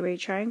 sides of a right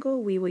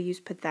triangle. We will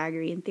use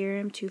Pythagorean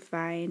theorem to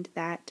find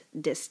that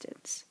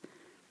distance.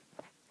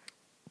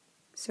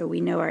 So we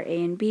know our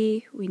A and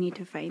B. We need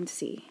to find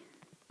C.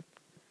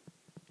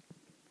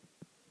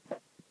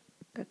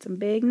 Got some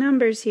big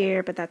numbers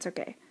here, but that's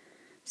okay.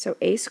 So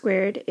A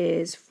squared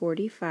is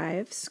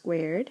 45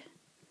 squared.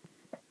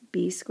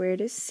 B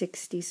squared is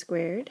 60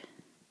 squared.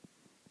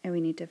 And we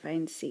need to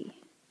find C.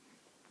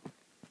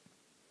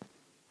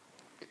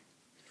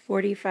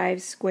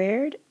 45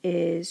 squared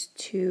is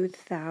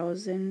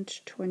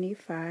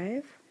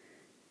 2,025.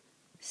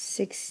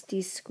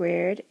 60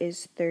 squared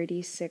is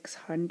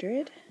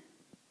 3,600.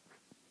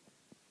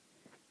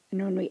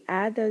 And when we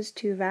add those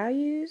two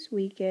values,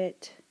 we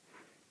get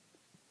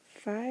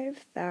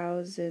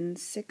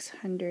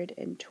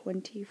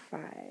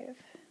 5,625.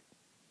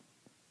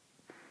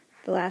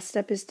 The last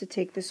step is to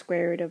take the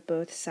square root of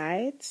both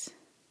sides.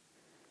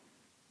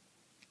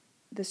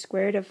 The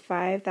square root of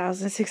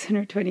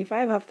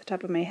 5,625 off the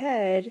top of my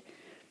head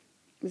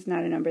is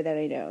not a number that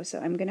I know, so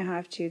I'm going to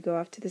have to go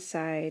off to the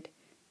side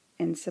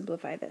and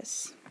simplify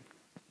this.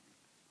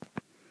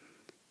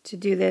 To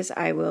do this,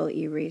 I will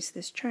erase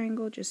this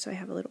triangle just so I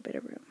have a little bit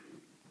of room.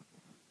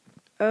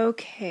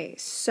 Okay,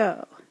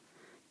 so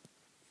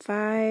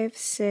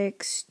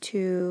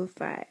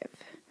 5,625.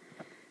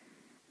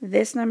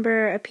 This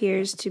number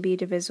appears to be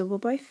divisible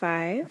by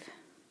 5.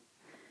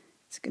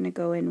 It's going to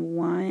go in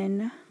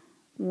 1,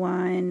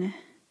 1,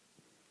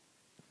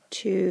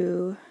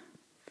 2,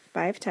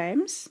 5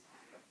 times.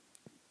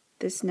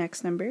 This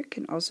next number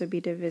can also be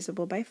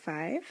divisible by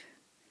 5.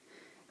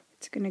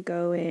 It's going to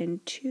go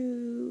in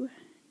 2,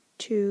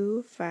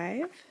 2,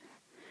 5.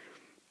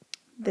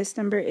 This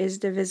number is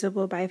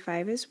divisible by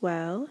 5 as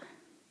well.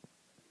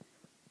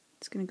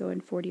 It's going to go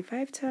in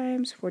 45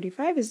 times.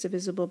 45 is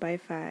divisible by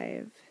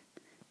 5.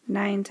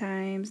 9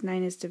 times.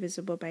 9 is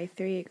divisible by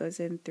 3. It goes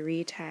in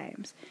 3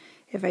 times.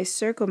 If I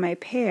circle my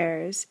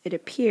pairs, it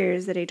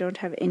appears that I don't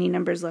have any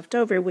numbers left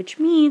over, which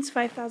means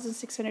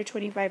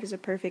 5,625 is a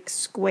perfect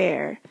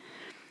square.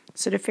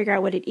 So to figure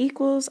out what it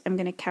equals, I'm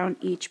going to count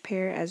each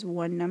pair as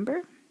one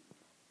number,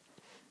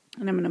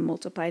 and I'm going to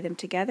multiply them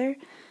together.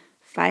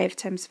 5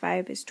 times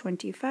 5 is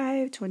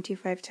 25.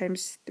 25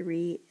 times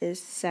 3 is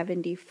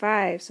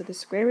 75. So the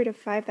square root of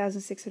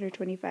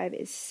 5,625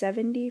 is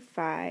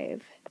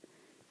 75.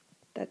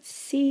 That's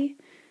C,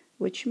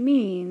 which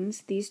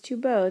means these two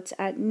boats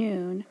at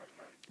noon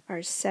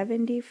are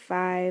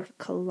 75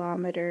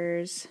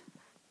 kilometers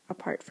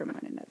apart from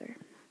one another.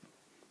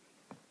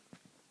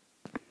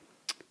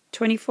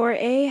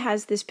 24A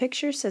has this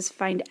picture, says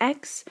find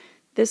X.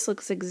 This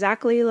looks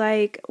exactly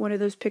like one of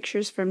those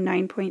pictures from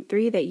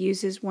 9.3 that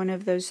uses one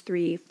of those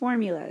 3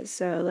 formulas.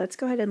 So let's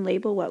go ahead and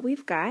label what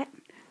we've got.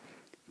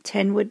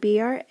 10 would be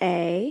our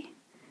A,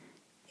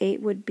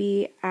 8 would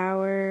be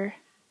our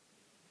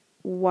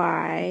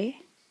Y,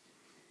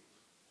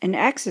 and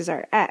X is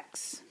our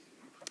X.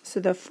 So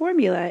the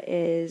formula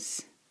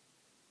is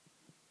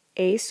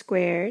A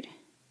squared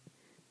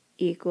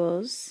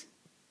equals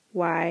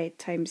Y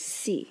times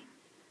C.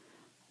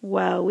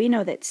 Well, we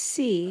know that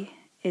C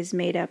is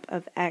made up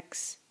of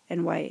X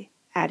and Y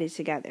added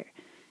together.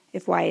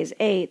 If y is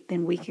 8,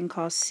 then we can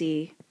call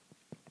c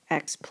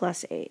x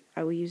plus 8.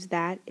 I will use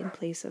that in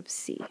place of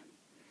c.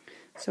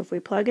 So if we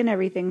plug in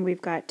everything,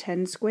 we've got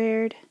 10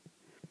 squared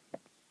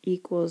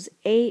equals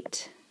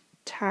 8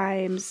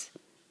 times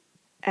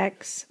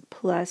x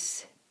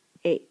plus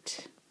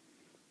 8.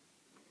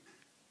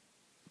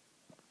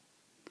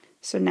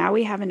 So now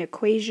we have an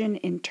equation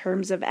in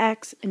terms of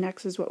x, and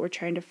x is what we're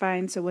trying to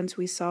find. So once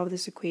we solve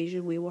this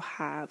equation, we will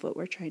have what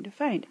we're trying to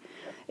find.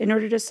 In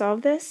order to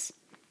solve this,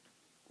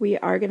 we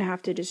are going to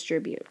have to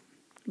distribute.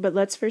 But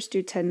let's first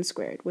do 10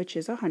 squared, which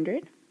is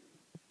 100.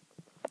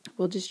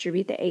 We'll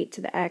distribute the 8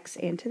 to the x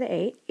and to the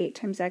 8. 8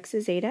 times x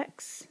is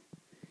 8x,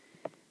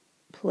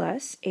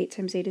 plus 8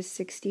 times 8 is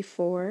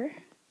 64.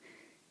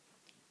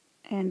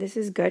 And this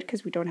is good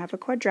because we don't have a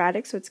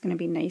quadratic, so it's going to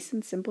be nice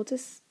and simple to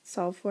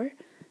solve for.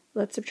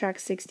 Let's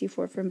subtract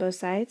 64 from both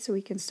sides so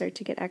we can start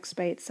to get x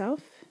by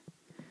itself.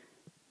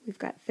 We've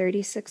got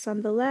 36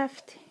 on the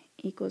left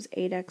equals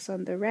 8x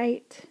on the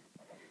right.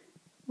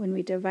 When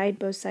we divide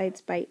both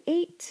sides by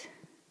 8,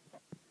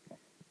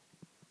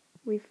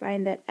 we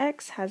find that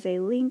x has a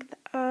length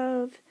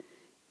of,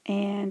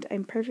 and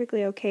I'm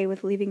perfectly okay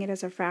with leaving it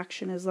as a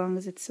fraction as long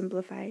as it's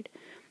simplified,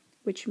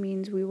 which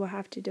means we will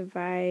have to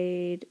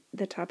divide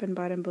the top and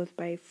bottom both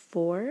by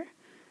 4,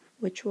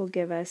 which will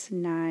give us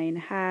 9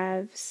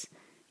 halves.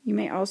 You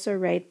may also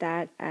write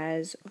that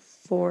as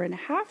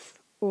 4.5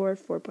 or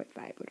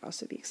 4.5 would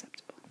also be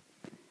acceptable.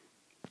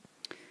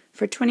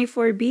 For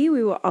 24b,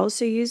 we will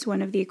also use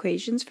one of the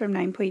equations from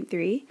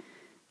 9.3.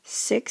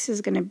 6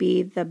 is going to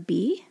be the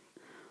b,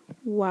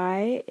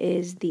 y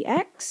is the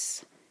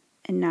x,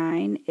 and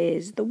 9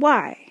 is the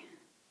y.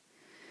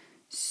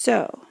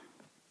 So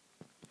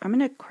I'm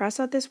going to cross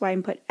out this y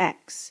and put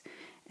x.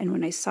 And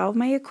when I solve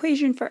my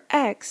equation for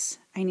x,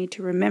 I need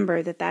to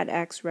remember that that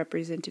x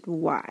represented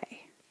y.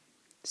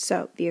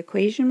 So the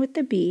equation with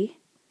the b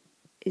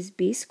is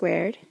b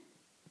squared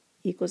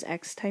equals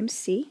x times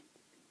c.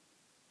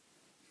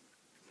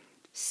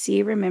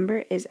 C,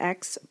 remember, is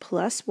x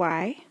plus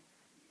y,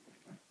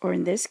 or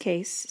in this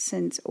case,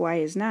 since y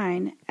is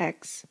 9,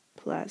 x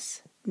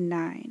plus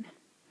 9.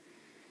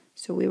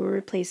 So we will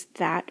replace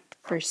that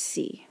for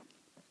c.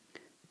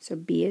 So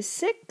b is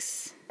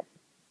 6,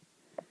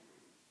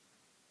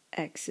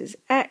 x is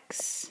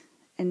x,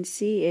 and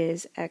c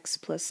is x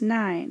plus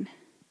 9.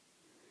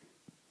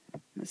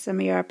 Now, some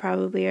of you are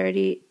probably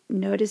already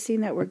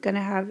noticing that we're going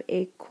to have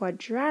a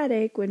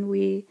quadratic when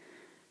we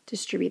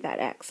distribute that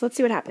x. Let's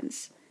see what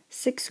happens.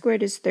 6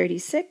 squared is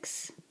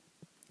 36.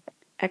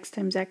 X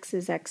times x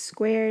is x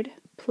squared,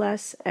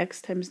 plus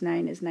x times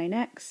 9 is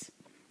 9x.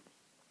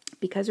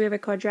 Because we have a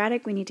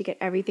quadratic, we need to get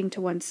everything to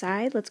one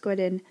side. Let's go ahead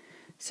and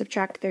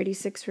subtract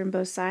 36 from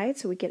both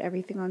sides so we get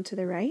everything onto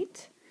the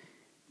right.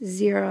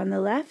 0 on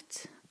the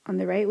left. On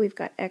the right, we've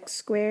got x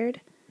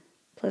squared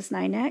plus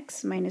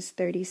 9x minus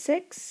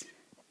 36.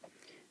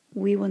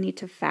 We will need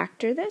to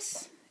factor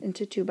this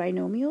into two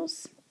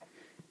binomials.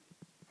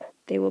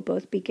 They will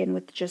both begin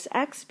with just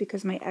x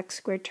because my x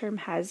squared term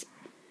has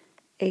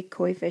a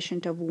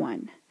coefficient of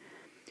 1.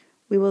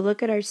 We will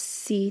look at our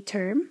c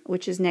term,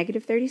 which is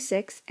negative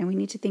 36, and we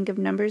need to think of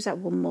numbers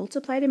that will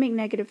multiply to make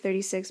negative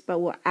 36, but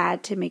will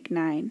add to make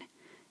 9.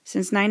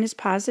 Since 9 is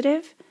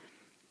positive,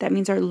 that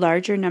means our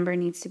larger number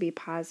needs to be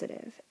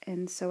positive.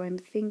 And so I'm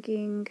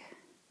thinking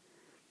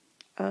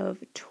of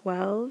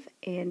 12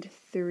 and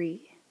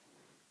 3.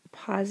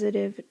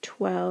 Positive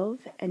 12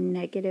 and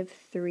negative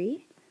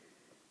 3.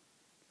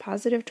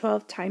 Positive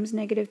 12 times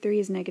negative 3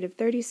 is negative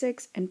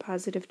 36, and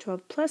positive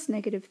 12 plus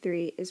negative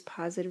 3 is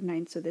positive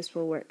 9, so this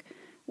will work.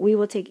 We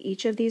will take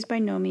each of these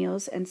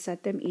binomials and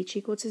set them each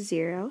equal to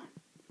 0.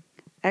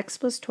 X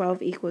plus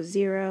 12 equals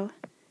 0.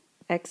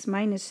 X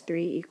minus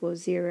 3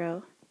 equals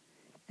 0.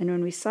 And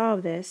when we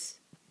solve this,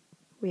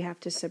 we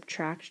have to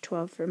subtract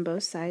 12 from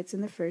both sides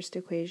in the first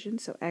equation,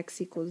 so x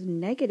equals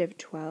negative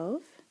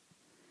 12.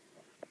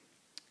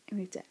 And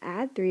we have to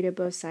add 3 to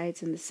both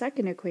sides in the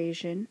second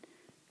equation,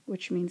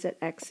 which means that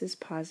x is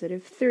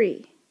positive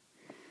 3.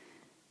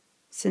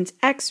 Since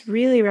x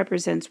really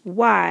represents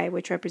y,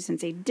 which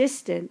represents a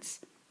distance,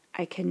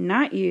 I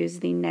cannot use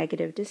the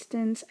negative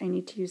distance. I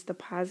need to use the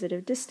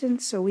positive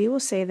distance. So we will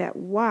say that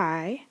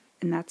y,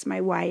 and that's my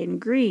y in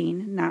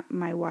green, not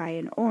my y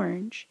in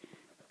orange,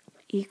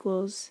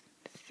 equals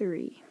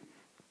 3.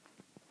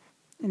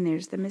 And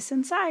there's the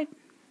missing side.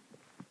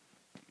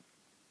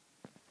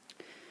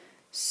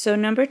 So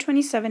number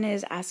 27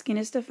 is asking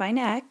us to find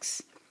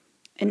x.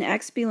 And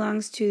x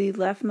belongs to the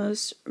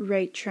leftmost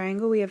right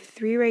triangle. We have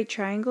 3 right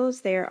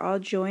triangles. They are all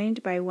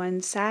joined by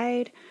one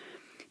side.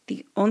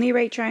 The only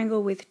right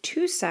triangle with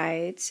 2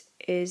 sides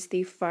is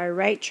the far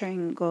right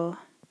triangle,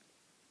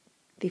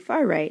 the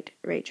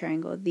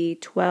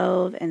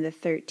 12 and the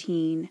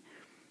 13.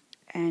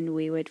 And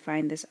we would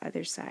find this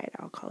other side.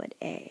 I'll call it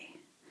A.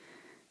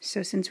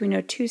 So since we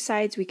know 2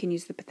 sides, we can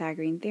use the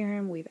Pythagorean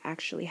theorem. We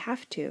actually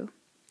have to.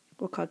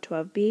 We'll call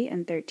 12b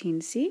and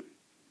 13c.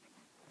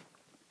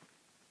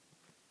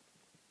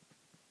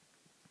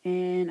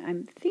 And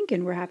I'm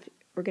thinking we're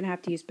going to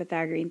have to use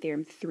Pythagorean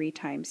theorem 3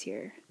 times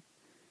here.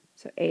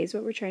 So A is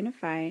what we're trying to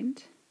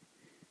find.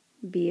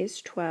 B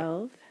is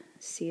 12.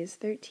 C is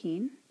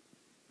 13.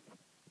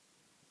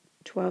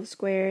 12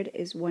 squared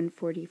is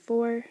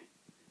 144.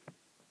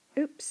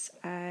 Oops,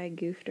 I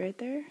goofed right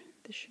there.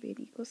 This should be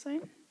an equal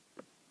sign.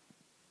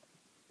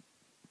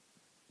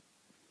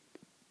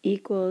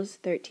 Equals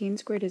 13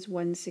 squared is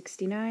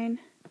 169.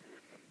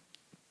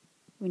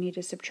 We need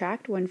to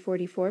subtract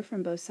 144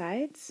 from both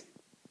sides.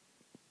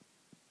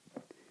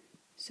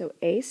 So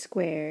A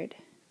squared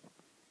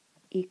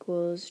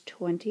equals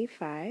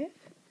 25.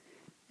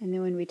 And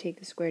then when we take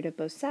the square root of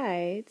both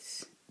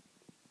sides,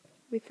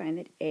 we find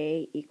that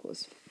A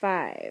equals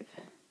 5.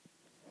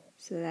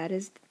 So that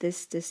is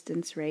this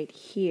distance right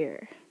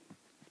here.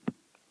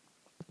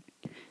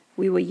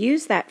 We will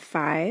use that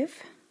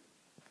 5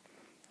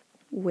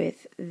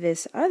 with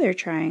this other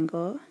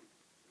triangle,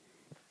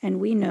 and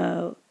we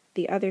know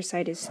the other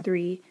side is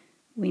 3.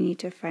 We need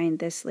to find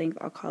this length.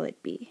 I'll call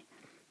it B.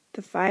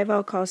 The 5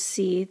 I'll call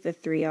C, the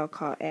 3 I'll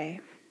call A.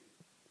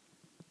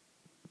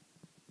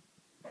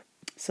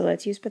 So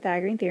let's use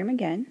Pythagorean theorem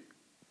again.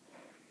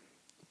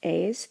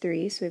 A is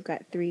 3, so we've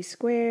got 3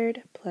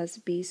 squared plus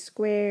B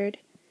squared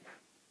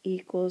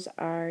equals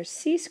our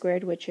C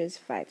squared, which is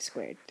 5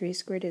 squared. 3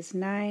 squared is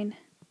 9.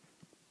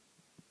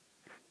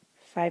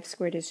 5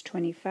 squared is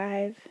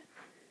 25.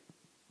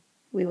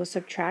 We will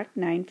subtract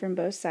 9 from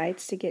both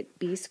sides to get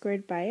B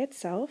squared by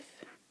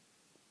itself.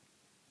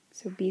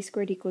 So B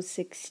squared equals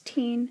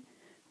 16.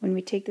 When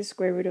we take the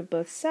square root of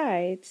both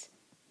sides,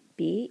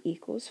 B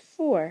equals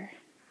 4.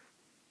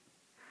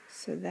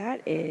 So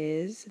that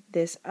is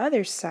this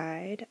other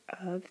side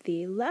of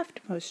the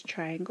leftmost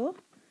triangle.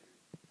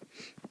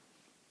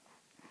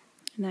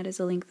 And that is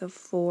a length of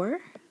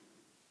 4.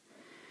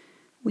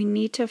 We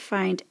need to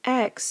find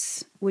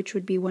x, which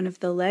would be one of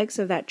the legs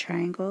of that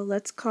triangle.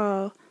 Let's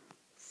call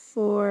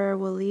 4,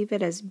 we'll leave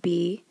it as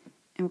B,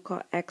 and we'll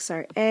call x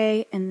our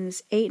A, and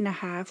this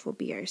 8.5 will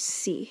be our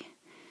C.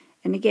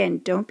 And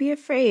again, don't be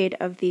afraid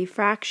of the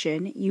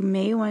fraction. You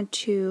may want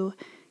to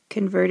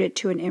convert it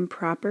to an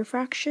improper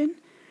fraction.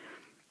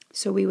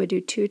 So we would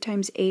do 2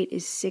 times 8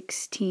 is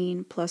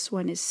 16, plus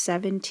 1 is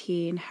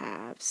 17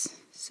 halves.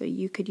 So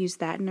you could use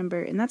that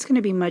number, and that's going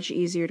to be much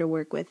easier to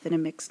work with than a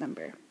mixed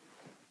number.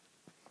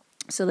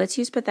 So let's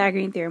use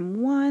Pythagorean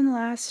theorem one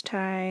last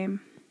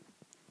time.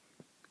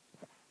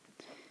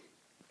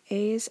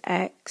 A is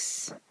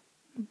x,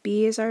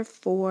 B is our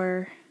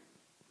 4,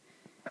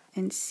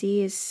 and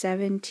C is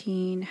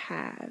 17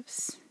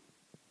 halves.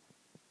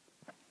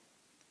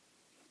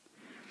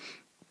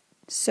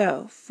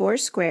 So 4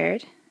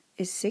 squared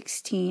is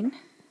 16.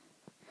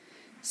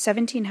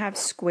 17 halves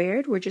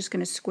squared, we're just going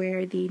to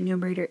square the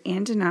numerator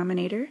and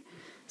denominator.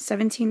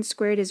 17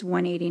 squared is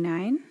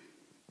 189.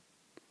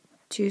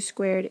 2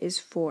 squared is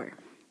 4.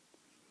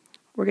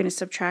 We're going to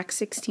subtract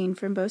 16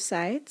 from both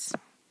sides.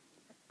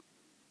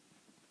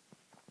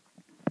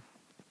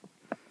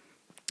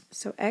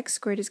 So x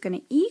squared is going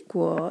to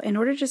equal, in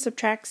order to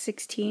subtract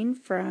 16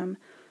 from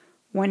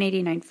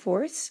 189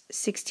 fourths,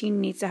 16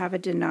 needs to have a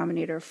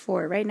denominator of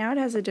 4. Right now it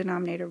has a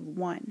denominator of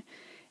 1.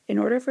 In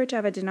order for it to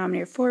have a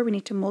denominator of 4, we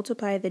need to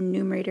multiply the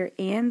numerator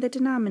and the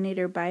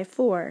denominator by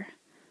 4.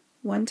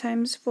 1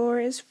 times 4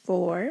 is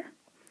 4.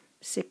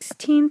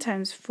 16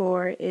 times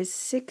 4 is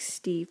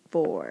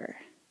 64.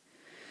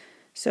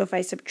 So if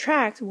I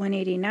subtract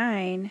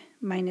 189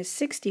 minus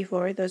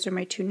 64, those are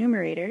my two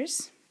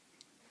numerators.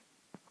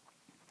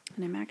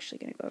 And I'm actually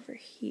going to go over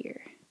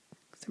here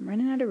because I'm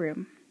running out of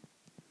room.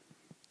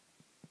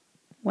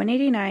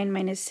 189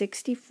 minus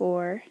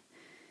 64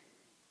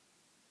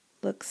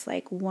 looks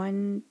like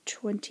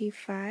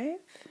 125.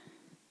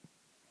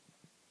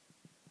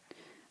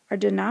 Our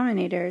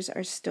denominators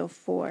are still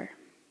 4.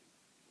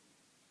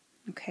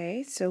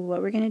 Okay, so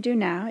what we're going to do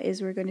now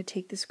is we're going to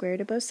take the square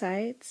root of both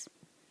sides.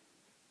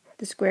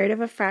 The square root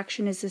of a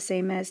fraction is the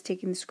same as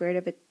taking the square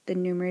root of the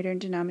numerator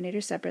and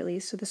denominator separately.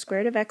 So the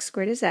square root of x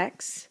squared is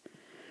x.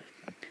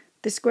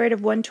 The square root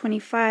of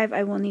 125,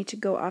 I will need to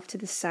go off to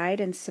the side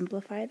and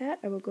simplify that.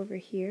 I will go over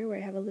here where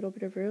I have a little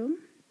bit of room.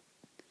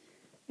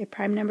 A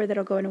prime number that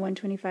will go into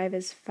 125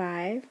 is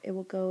 5. It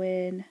will go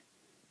in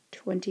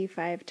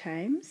 25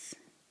 times.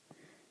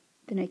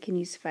 Then I can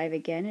use 5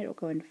 again. It will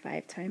go in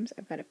 5 times.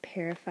 I've got a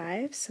pair of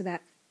 5s, so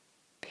that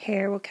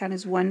pair will count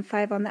as 1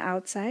 5 on the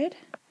outside.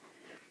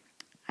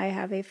 I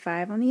have a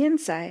 5 on the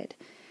inside.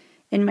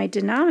 In my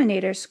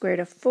denominator, square root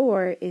of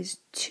 4 is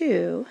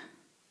 2.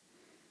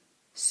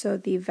 So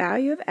the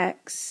value of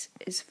x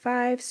is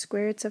 5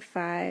 square roots of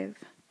 5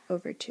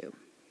 over 2.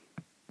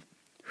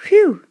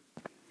 Whew!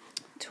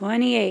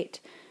 28.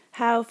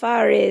 How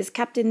far is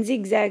Captain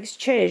Zigzag's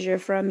treasure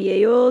from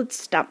ye old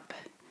stump?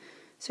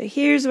 So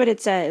here's what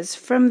it says.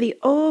 From the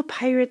old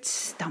pirate's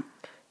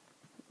stump.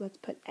 Let's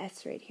put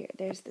S right here.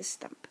 There's the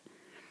stump.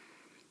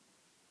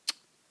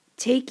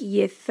 Take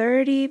ye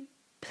 30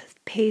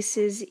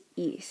 paces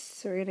east.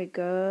 So we're going to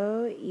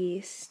go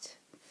east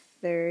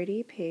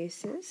 30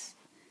 paces.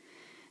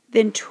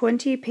 Then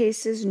 20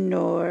 paces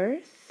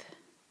north.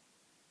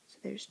 So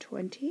there's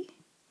 20.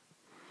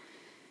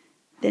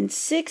 Then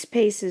 6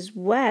 paces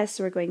west,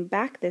 so we're going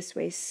back this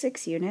way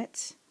 6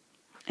 units,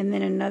 and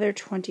then another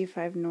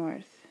 25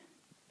 north.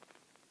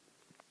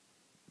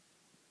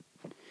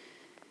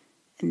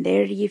 And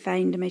there you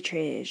find my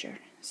treasure.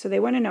 So they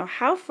want to know,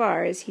 how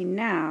far is he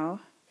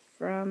now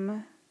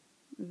from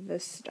the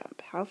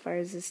stump? How far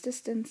is this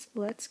distance?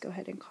 Let's go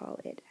ahead and call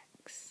it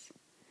X.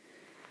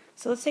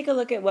 So let's take a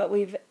look at what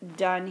we've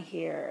done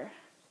here.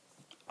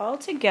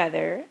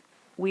 Altogether,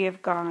 we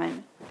have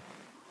gone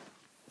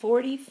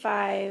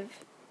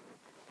 45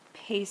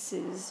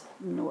 paces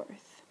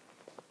north.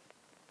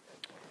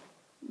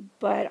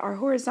 But our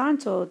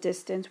horizontal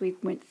distance, we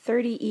went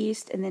 30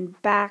 east and then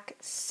back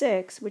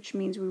 6, which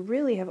means we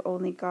really have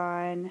only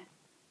gone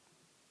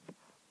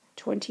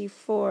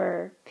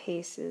 24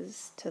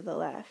 paces to the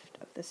left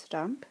of the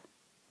stump.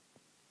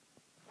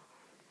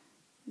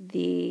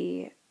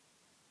 The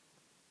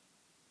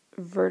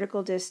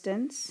vertical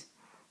distance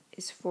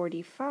is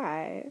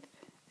 45,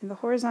 and the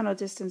horizontal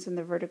distance and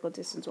the vertical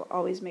distance will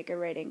always make a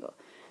right angle.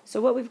 So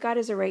what we've got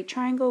is a right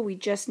triangle. We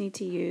just need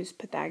to use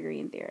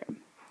Pythagorean theorem.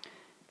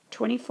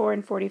 24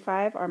 and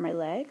 45 are my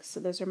legs, so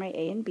those are my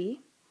A and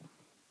B.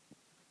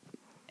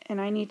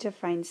 And I need to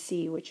find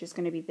C, which is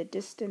going to be the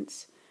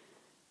distance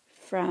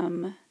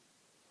from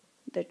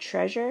the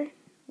treasure,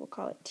 we'll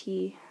call it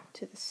T,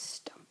 to the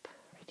stump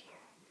right here.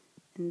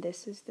 And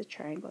this is the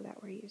triangle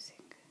that we're using.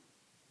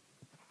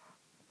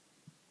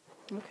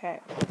 Okay.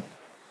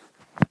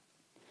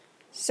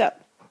 So,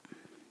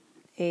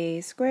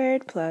 A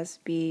squared plus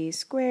B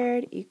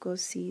squared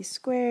equals C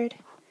squared.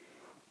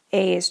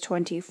 A is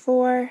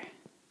 24.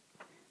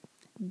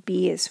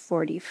 B is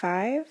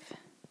 45.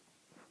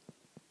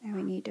 And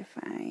we need to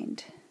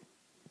find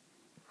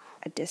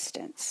a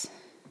distance.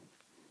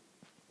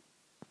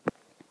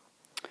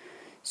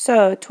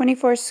 So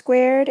 24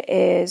 squared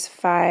is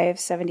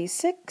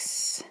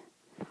 576.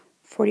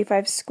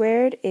 45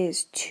 squared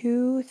is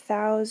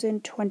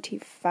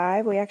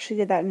 2025. We actually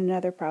did that in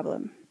another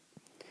problem.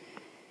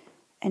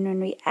 And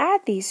when we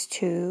add these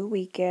two,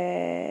 we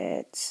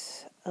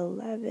get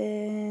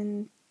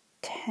 11,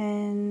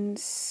 10,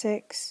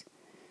 6,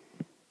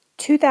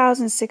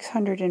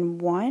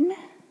 2,601.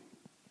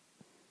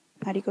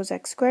 That equals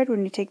x squared.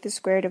 When you take the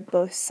square root of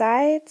both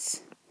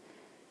sides,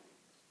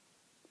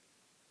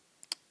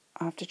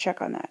 I'll have to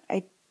check on that.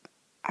 I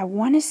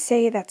want to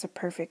say that's a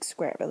perfect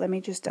square, but let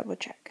me just double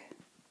check.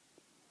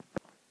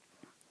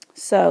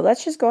 So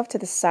let's just go off to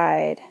the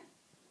side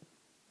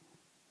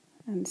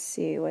and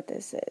see what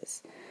this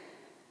is.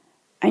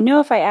 I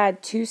know if I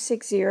add 2,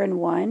 6, 0, and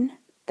 1,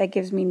 that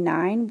gives me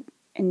 9,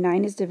 and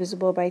 9 is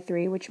divisible by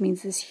 3, which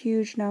means this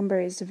huge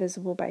number is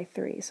divisible by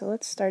 3. So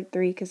let's start with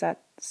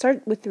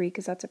 3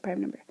 because that's a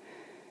prime number.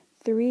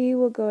 3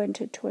 will go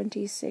into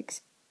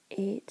 26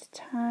 8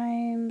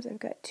 times. I've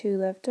got 2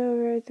 left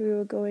over. 3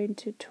 will go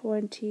into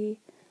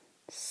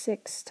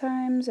 26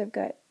 times. I've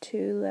got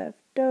 2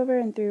 left over,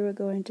 and 3 will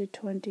go into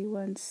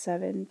 21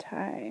 7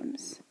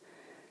 times.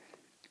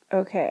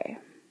 Okay.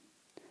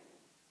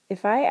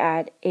 If I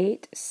add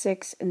 8,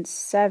 6, and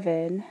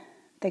 7,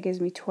 that gives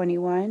me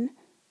 21.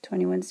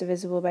 21 is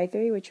divisible by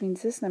 3, which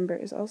means this number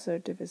is also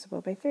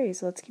divisible by 3.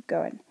 So let's keep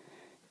going.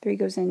 3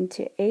 goes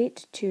into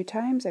 8 2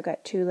 times. I've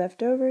got 2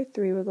 left over.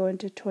 3 will go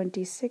into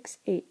 26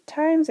 8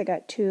 times. I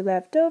got 2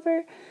 left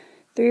over.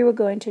 3 will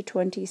go into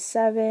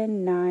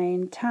 27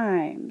 9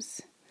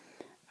 times.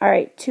 All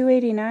right,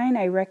 289,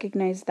 I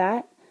recognize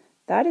that.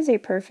 That is a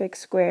perfect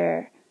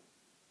square,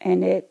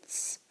 and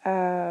it's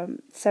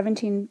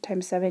 17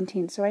 times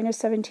 17. So I know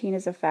 17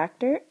 is a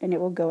factor, and it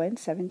will go in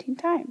 17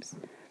 times.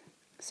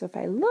 So if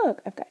I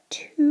look, I've got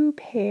 2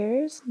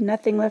 pairs,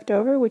 nothing left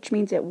over, which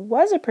means it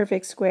was a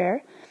perfect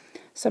square.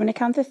 So I'm going to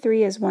count the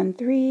 3 as 1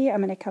 3.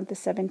 I'm going to count the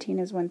 17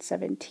 as 1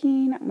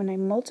 17. When I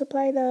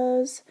multiply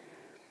those,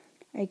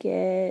 I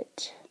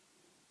get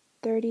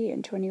 30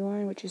 and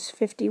 21, which is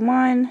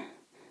 51.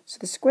 So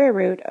the square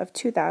root of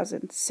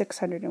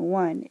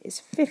 2,601 is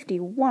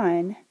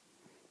 51.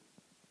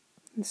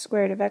 And the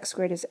square root of x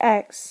squared is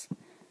x.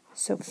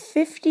 So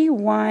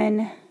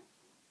 51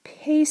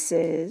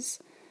 paces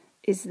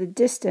is the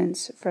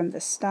distance from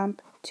the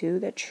stump to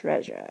the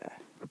treasure.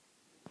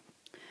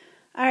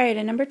 All right,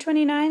 and number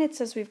 29, it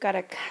says we've got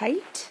a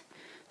kite.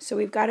 So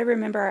we've got to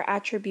remember our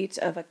attributes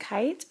of a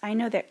kite. I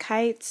know that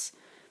kites'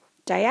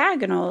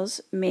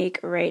 diagonals make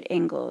right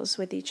angles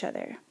with each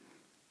other.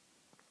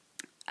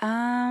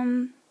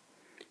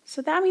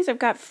 So that means I've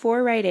got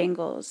 4 right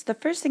angles. The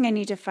first thing I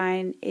need to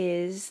find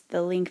is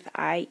the length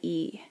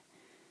IE.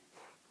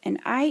 And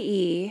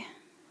IE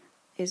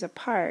is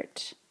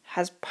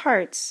has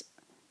parts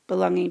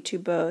belonging to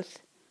both,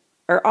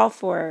 or all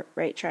 4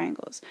 right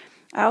triangles.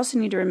 I also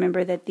need to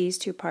remember that these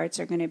 2 parts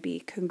are going to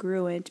be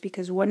congruent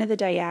because one of the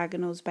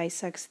diagonals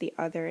bisects the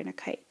other in a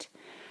kite.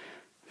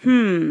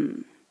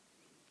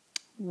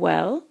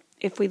 Well,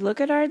 if we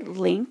look at our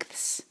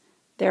lengths,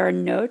 there are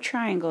no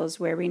triangles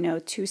where we know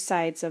 2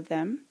 sides of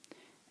them,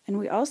 and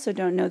we also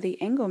don't know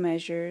the angle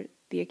measure,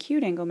 the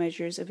acute angle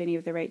measures of any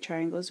of the right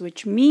triangles,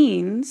 which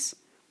means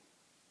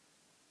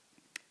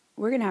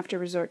we're going to have to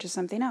resort to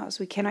something else.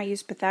 We cannot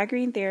use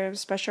Pythagorean theorem,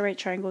 special right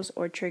triangles,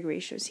 or trig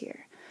ratios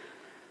here.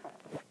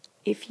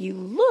 If you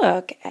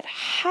look at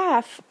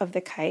half of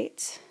the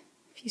kite,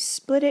 if you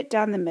split it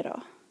down the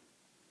middle,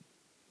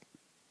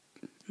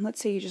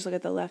 let's say you just look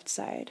at the left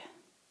side,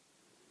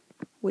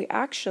 we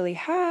actually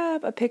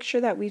have a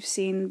picture that we've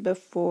seen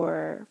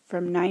before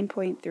from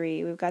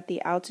 9.3. We've got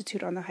the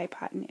altitude on the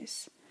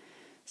hypotenuse.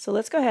 So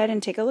let's go ahead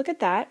and take a look at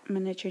that. I'm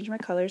going to change my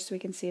colors so we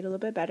can see it a little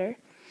bit better.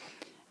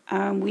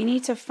 We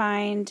need to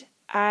find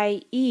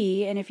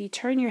IE, and if you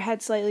turn your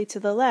head slightly to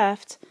the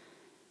left,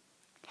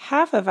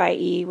 half of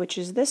IE, which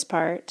is this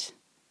part,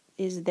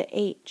 is the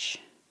H.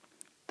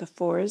 The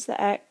 4 is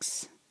the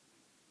X,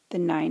 the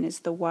 9 is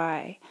the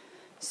Y.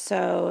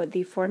 So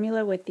the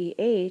formula with the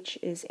H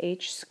is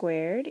H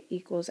squared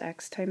equals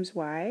X times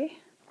Y.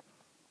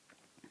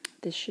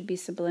 This should be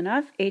simple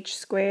enough. H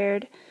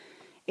squared,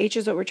 H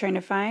is what we're trying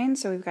to find,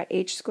 so we've got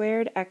H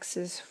squared, X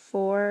is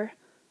 4,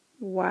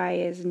 Y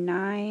is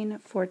 9,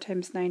 4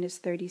 times 9 is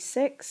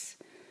 36.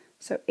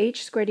 So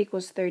H squared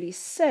equals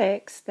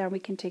 36. Now we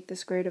can take the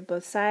square root of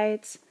both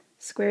sides.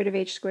 Square root of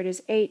H squared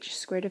is H,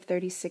 square root of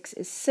 36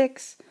 is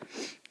 6.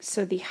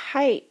 So the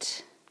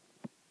height,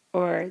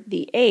 or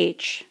the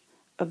H,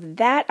 of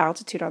that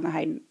altitude on the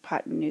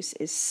hypotenuse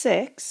is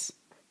 6.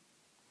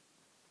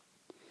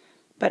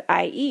 But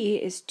IE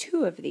is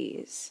 2 of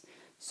these.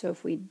 So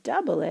if we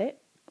double it,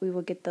 we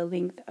will get the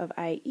length of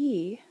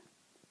IE,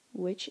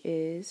 which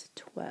is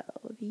 12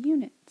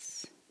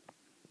 units.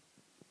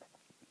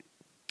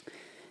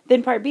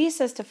 Then part B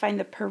says to find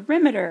the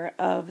perimeter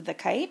of the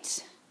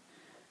kite,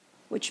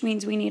 which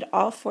means we need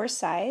all 4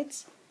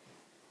 sides.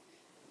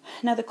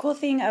 Now the cool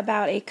thing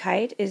about a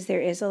kite is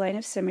there is a line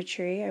of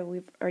symmetry.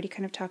 We've already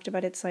kind of talked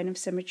about its line of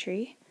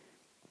symmetry.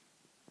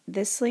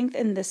 This length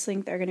and this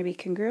length are going to be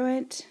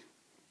congruent,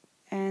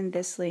 and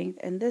this length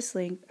and this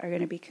length are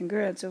going to be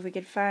congruent. So if we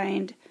could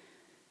find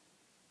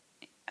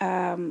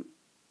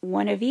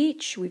one of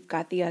each, we've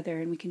got the other,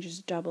 and we can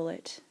just double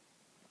it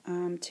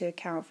to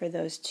account for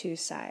those 2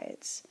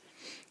 sides.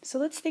 So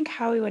let's think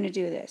how we want to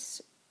do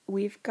this.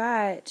 We've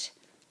got,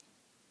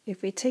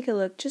 if we take a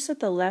look just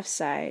at the left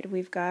side,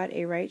 we've got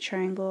a right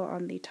triangle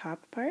on the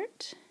top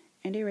part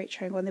and a right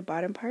triangle on the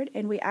bottom part,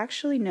 and we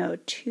actually know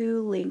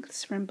 2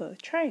 lengths from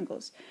both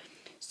triangles.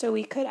 So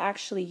we could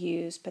actually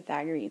use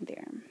Pythagorean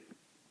theorem.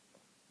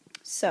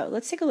 So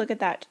let's take a look at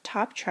that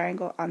top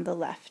triangle on the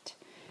left.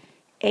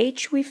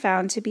 H we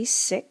found to be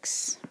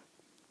 6,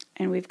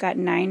 and we've got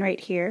 9 right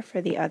here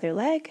for the other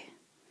leg.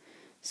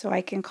 So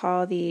I can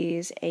call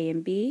these A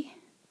and B,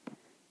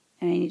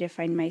 and I need to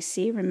find my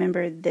C.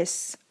 Remember,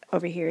 this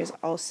over here is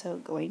also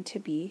going to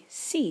be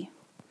C.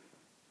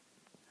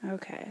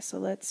 Okay, so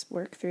let's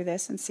work through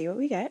this and see what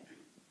we get.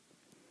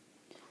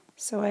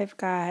 So I've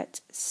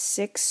got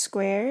 6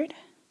 squared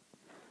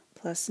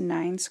plus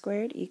 9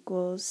 squared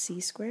equals C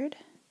squared.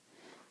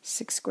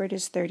 6 squared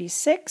is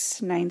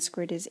 36, 9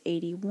 squared is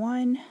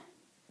 81.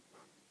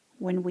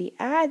 When we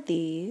add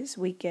these,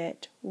 we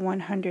get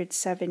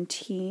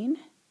 117.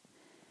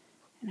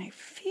 And I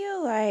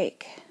feel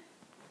like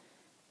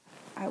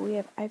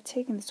I've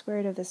taken the square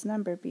root of this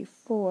number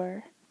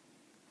before.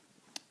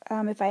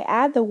 If I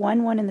add the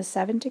 1, 1, and the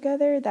 7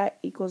 together, that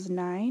equals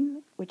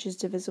 9, which is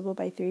divisible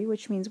by 3,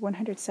 which means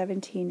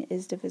 117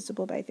 is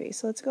divisible by 3.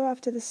 So let's go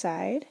off to the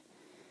side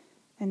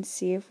and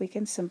see if we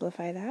can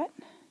simplify that.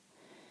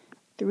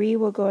 3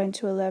 will go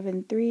into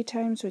 11 3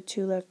 times with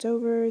 2 left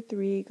over.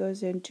 3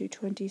 goes into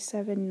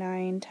 27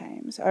 9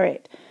 times. All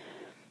right.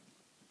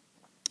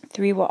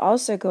 3 will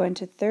also go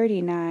into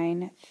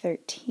 39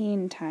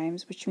 13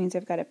 times, which means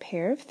I've got a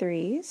pair of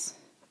 3's.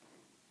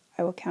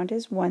 I will count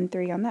as 1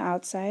 3 on the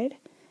outside,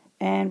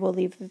 and we'll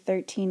leave the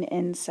 13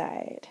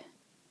 inside.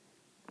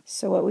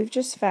 So what we've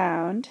just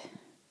found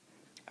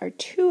are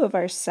 2 of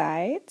our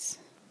sides.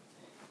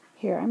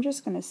 Here, I'm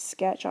just going to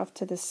sketch off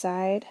to the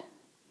side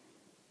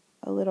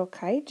a little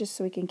kite just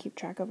so we can keep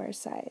track of our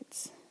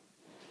sides.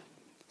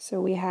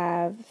 So we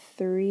have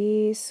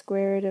 3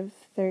 square root of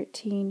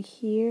 13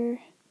 here.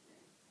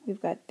 We've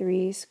got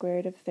 3 square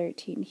root of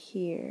 13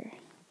 here.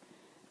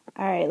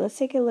 All right, let's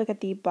take a look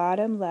at the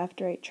bottom left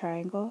right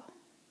triangle.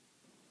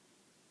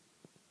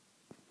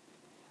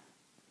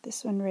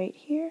 This one right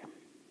here.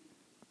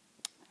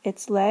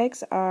 Its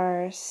legs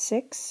are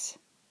 6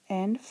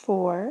 and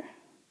 4.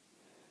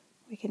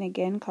 We can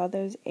again call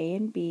those A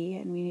and B,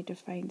 and we need to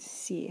find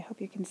C. I hope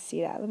you can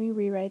see that. Let me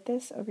rewrite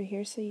this over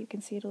here so you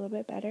can see it a little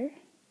bit better.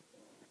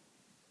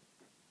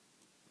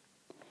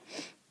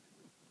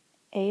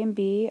 A and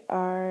B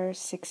are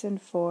 6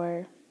 and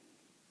 4.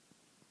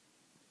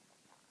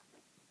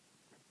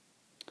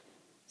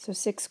 So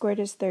 6 squared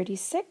is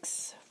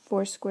 36,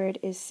 4 squared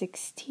is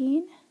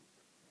 16,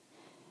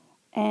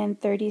 and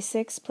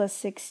 36 plus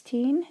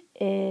 16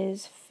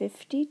 is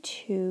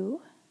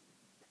 52.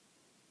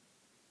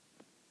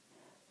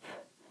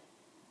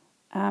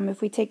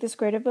 If we take the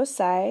square root of both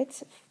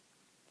sides,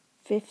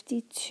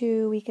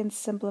 52 we can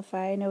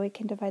simplify. I know we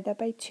can divide that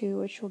by 2,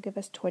 which will give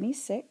us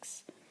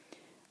 26.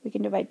 We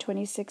can divide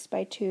 26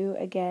 by 2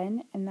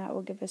 again, and that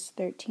will give us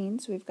 13.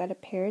 So we've got a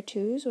pair of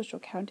 2's, which will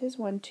count as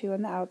 1, 2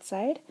 on the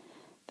outside.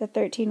 The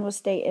 13 will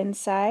stay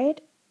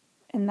inside,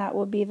 and that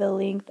will be the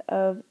length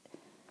of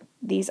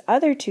these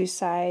other two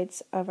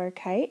sides of our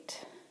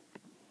kite.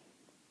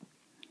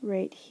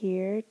 Right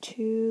here,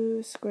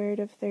 2 square root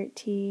of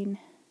 13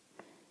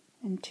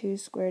 and 2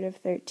 square root of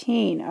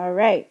 13. All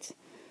right.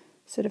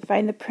 So to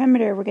find the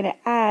perimeter, we're going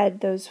to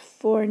add those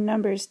 4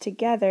 numbers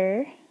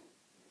together.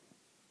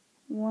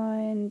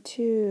 1,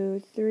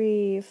 2,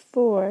 3,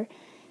 4.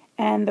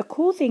 And the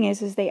cool thing is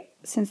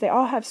since they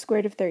all have square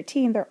root of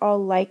 13, they're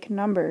all like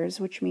numbers,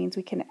 which means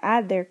we can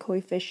add their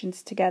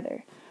coefficients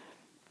together.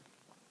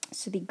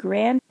 So the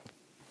grand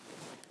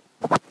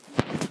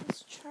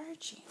is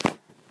charging.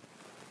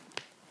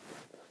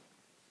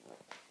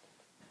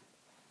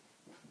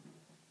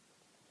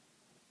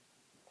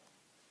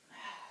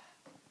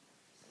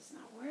 Does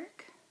not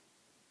work.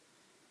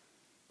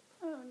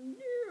 Oh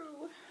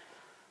no.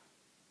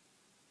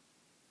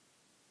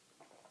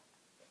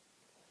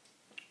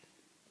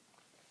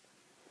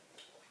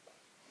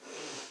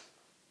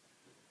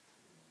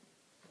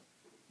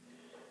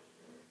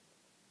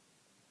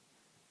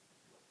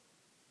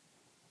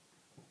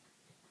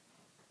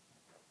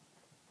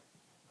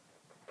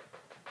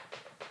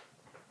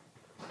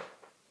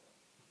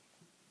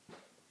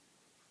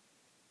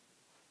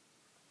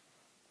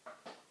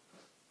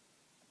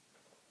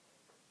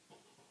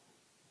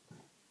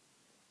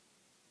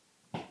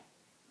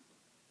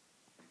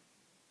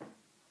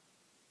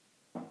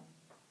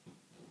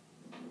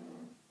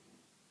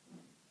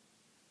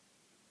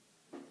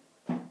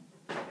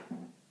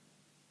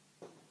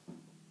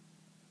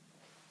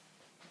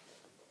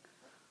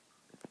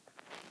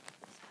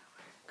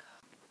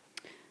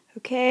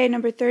 Okay,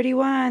 number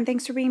 31.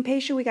 Thanks for being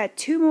patient. We got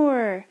 2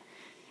 more.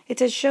 It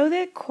says show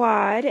that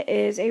quad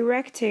is a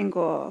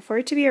rectangle. For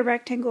it to be a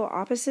rectangle,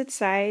 opposite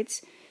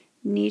sides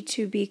need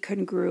to be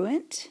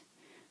congruent,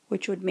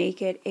 which would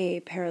make it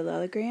a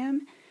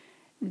parallelogram.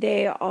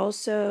 They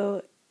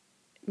also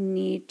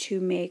need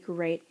to make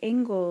right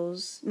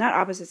angles, not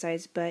opposite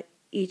sides, but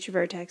each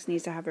vertex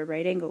needs to have a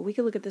right angle. We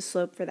could look at the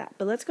slope for that.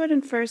 But let's go ahead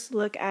and first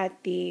look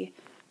at the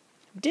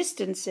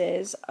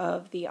distances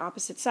of the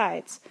opposite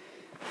sides.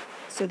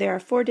 So there are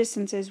 4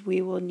 distances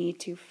we will need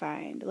to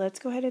find. Let's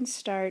go ahead and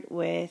start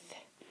with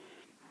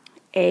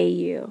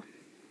AU.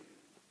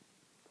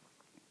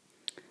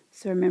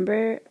 So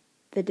remember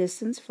the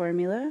distance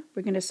formula.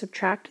 We're going to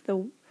subtract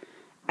the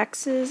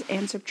x's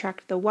and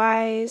subtract the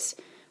y's.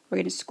 We're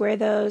going to square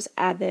those,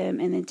 add them,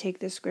 and then take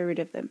the square root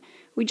of them.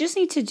 We just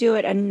need to do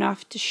it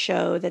enough to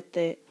show that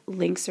the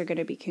lengths are going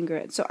to be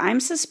congruent. So I'm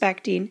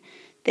suspecting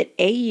that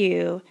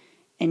AU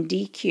and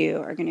DQ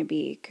are going to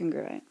be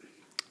congruent.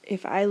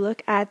 If I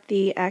look at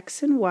the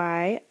x and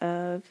y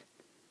of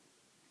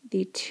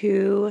the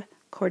 2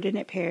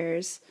 coordinate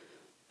pairs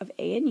of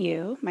A and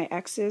U, my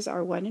x's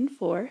are 1 and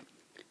 4.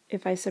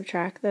 If I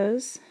subtract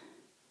those,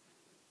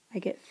 I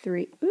get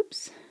 3.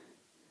 Oops.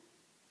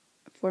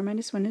 4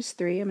 minus 1 is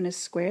 3. I'm going to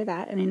square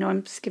that. And I know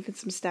I'm skipping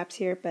some steps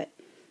here, but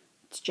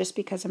it's just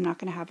because I'm not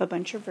going to have a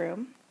bunch of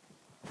room.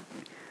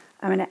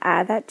 I'm going to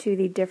add that to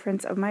the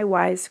difference of my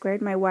y's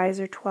squared. My y's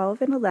are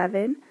 12 and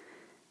 11.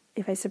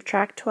 If I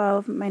subtract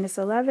 12 minus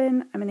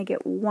 11, I'm going to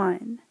get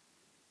 1.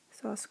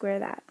 So I'll square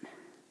that.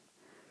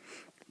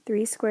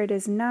 3 squared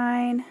is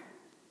 9.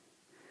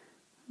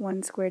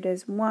 1 squared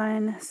is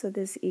 1. So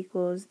this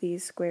equals the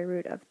square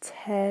root of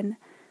 10.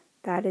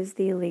 That is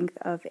the length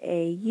of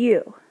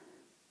AU.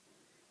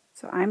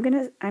 So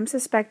I'm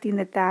suspecting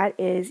that that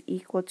is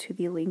equal to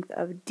the length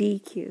of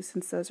DQ,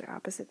 since those are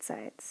opposite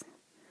sides.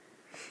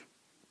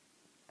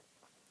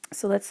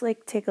 So let's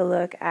take a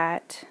look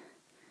at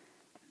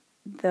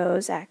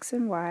those x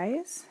and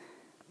y's.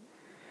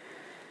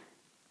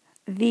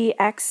 The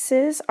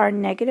x's are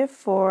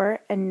 -4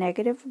 and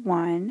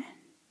 -1.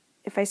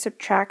 If I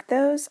subtract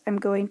those, I'm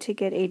going to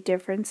get a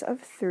difference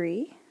of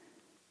 3,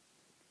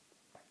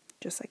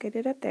 just like I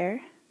did up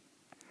there.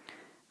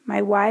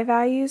 My y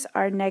values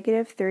are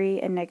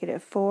 -3 and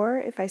 -4.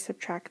 If I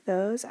subtract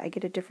those, I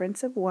get a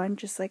difference of 1,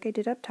 just like I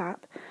did up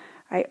top.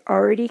 I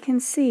already can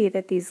see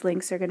that these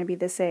lengths are going to be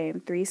the same.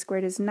 3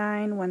 squared is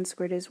 9, 1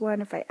 squared is 1.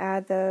 If I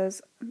add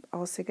those, I'm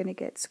also going to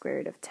get square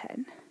root of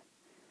 10.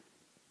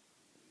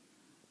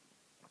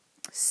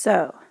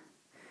 So,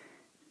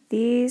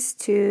 these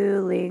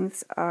 2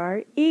 lengths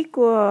are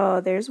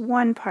equal. There's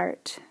one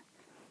part.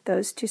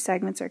 Those 2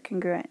 segments are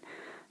congruent.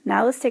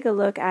 Now let's take a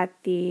look at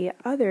the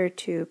other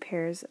 2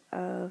 pairs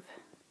of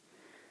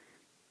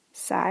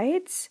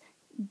sides,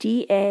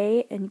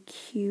 DA and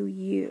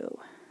QU.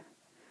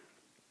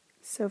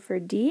 So for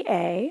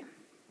DA,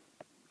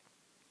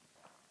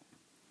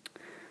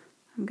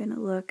 I'm going to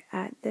look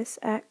at this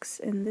x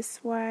and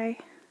this y,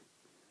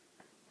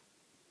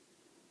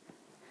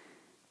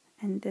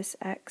 and this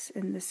x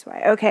and this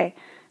y. Okay,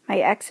 my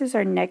x's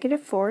are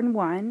 -4 and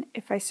 1.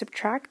 If I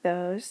subtract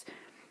those,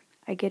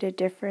 I get a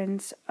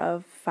difference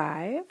of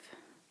 5,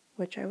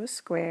 which I will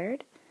square,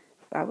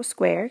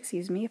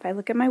 excuse me. If I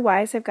look at my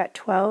y's, I've got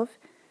 12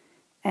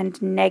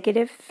 and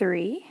negative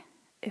 3.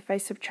 If I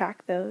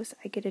subtract those,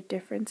 I get a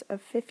difference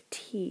of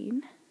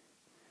 15.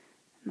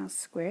 And I'll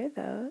square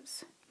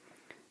those.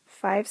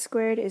 5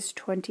 squared is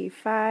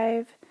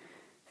 25.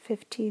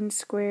 15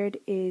 squared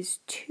is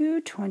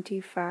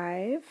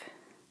 225.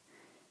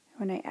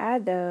 When I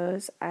add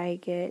those, I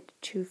get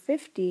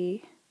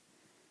 250.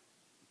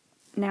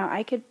 Now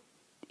I could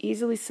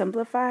easily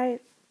simplify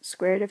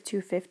square root of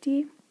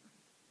 250,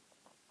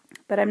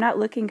 but I'm not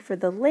looking for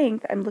the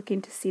length. I'm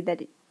looking to see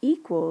that it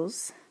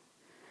equals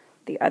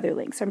the other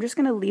length. So I'm just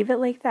going to leave it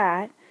like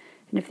that.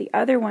 And if the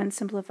other one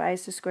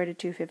simplifies to square root of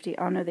 250,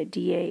 I'll know that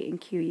dA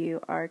and QU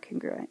are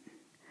congruent.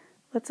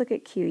 Let's look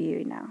at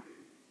QU now.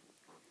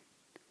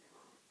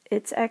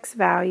 Its x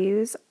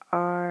values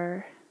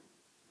are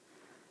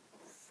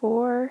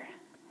 4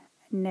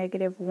 and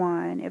negative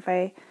 1. If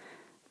I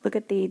look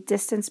at the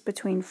distance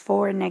between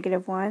 4 and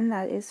negative 1,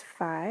 that is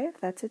 5.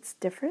 That's its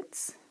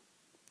difference.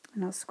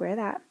 And I'll square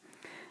that.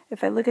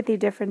 If I look at the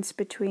difference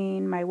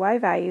between my y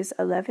values,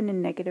 11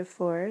 and negative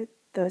 4,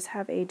 those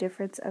have a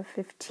difference of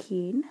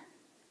 15.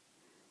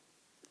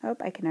 Oh,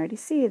 I can already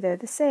see they're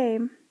the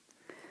same.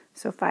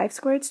 So 5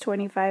 squared is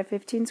 25,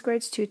 15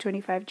 squared is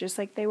 225, just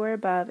like they were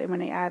above. And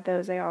when I add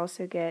those, I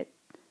also get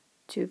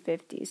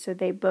 250. So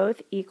they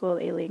both equal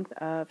a length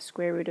of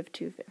square root of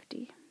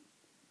 250.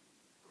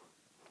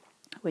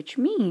 Which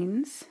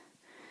means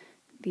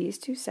these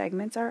two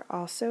segments are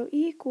also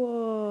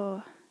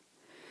equal.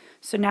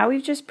 So now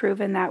we've just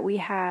proven that we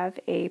have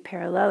a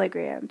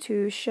parallelogram.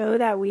 To show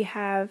that we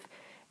have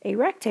a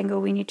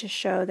rectangle, we need to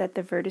show that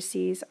the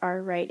vertices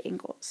are right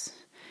angles.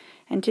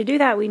 And to do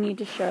that, we need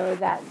to show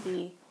that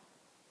the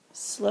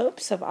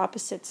slopes of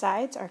opposite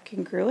sides are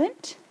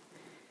congruent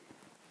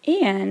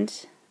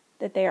and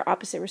that they are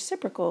opposite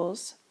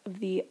reciprocals of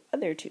the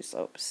other two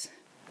slopes.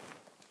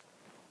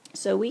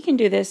 So we can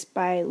do this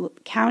by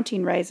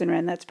counting rise and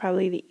run. That's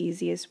probably the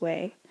easiest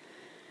way.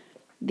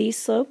 The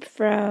slope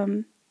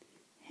from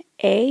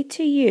A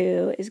to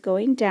U is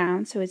going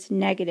down, so it's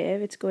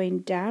negative. It's going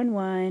down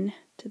 1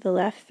 to the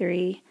left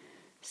 3,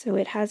 so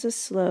it has a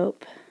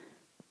slope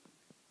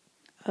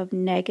of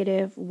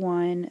negative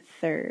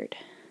 1/3.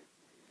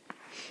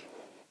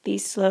 The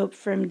slope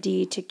from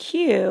D to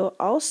Q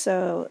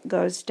also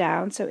goes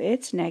down, so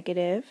it's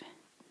negative.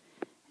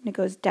 And it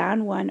goes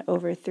down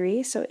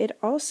 1/3, so it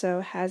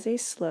also has a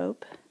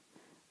slope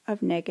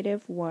of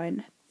negative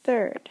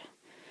 1/3.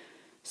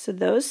 So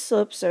those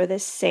slopes are the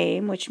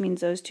same, which means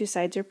those two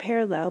sides are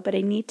parallel, but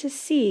I need to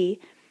see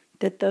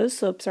that those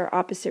slopes are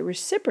opposite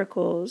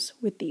reciprocals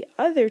with the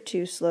other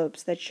two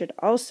slopes that should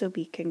also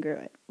be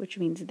congruent, which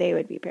means they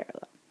would be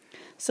parallel.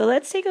 So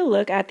let's take a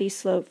look at the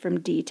slope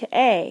from D to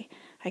A.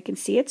 I can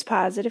see it's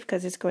positive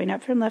because it's going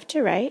up from left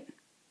to right.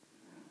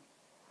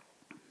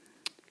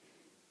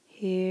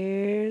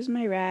 Here's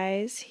my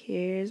rise,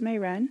 here's my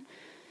run.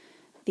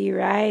 The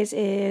rise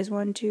is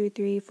 1, 2,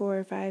 3,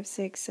 4, 5,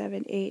 6,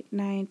 7, 8,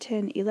 9,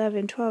 10,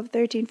 11, 12,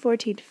 13,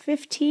 14,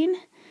 15.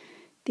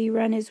 The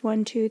run is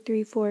 1, 2,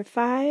 3, 4,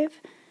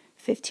 5.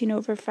 15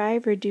 over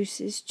 5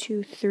 reduces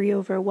to 3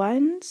 over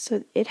 1,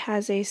 so it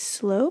has a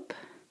slope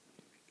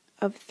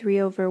of 3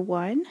 over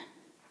 1.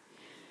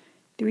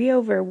 3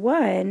 over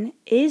 1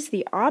 is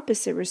the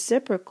opposite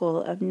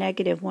reciprocal of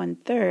negative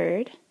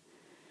 1/3.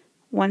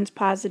 One's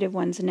positive,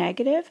 one's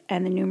negative,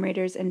 and the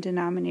numerators and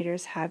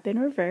denominators have been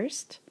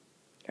reversed,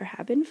 or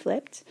have been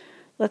flipped.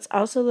 Let's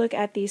also look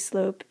at the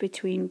slope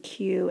between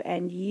Q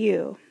and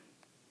U.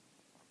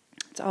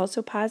 It's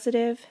also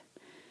positive.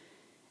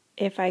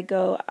 If I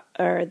go,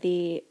 or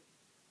the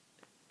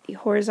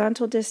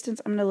horizontal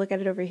distance, I'm going to look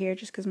at it over here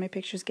just because my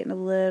picture's getting a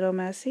little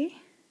messy.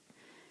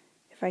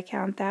 If I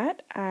count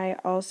that, I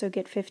also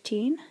get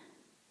 15.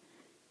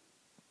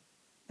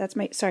 That's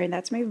my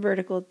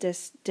vertical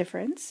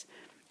difference.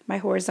 My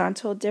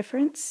horizontal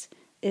difference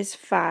is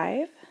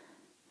 5.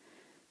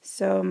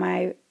 So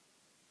my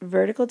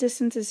vertical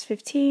distance is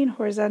 15,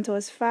 horizontal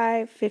is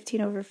 5.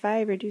 15 over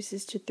 5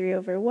 reduces to 3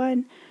 over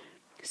 1.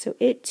 So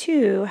it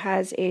too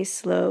has a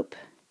slope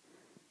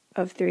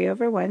of 3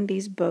 over 1.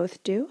 These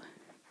both do.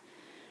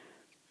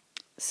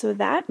 So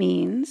that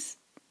means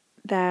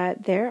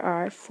that there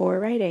are 4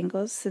 right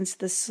angles, since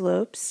the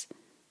slopes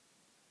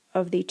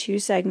of the two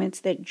segments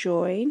that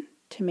join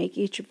to make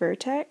each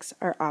vertex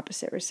are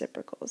opposite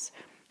reciprocals.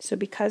 So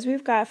because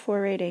we've got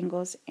 4 right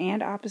angles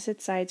and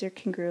opposite sides are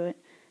congruent,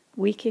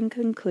 we can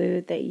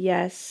conclude that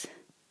yes,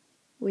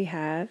 we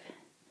have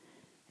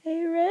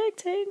a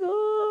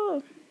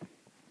rectangle.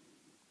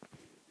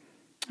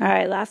 All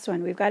right, last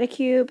one. We've got a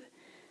cube.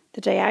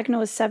 The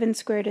diagonal is 7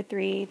 squared to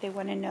 3. They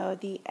want to know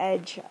the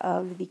edge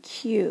of the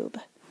cube.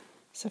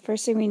 So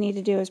first thing we need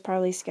to do is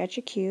probably sketch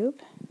a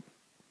cube.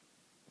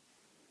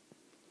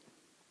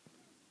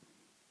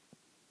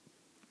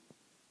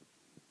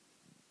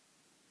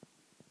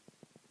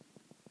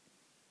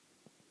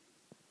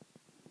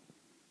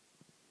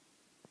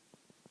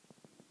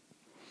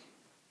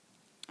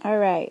 All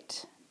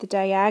right, the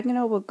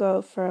diagonal will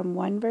go from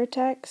one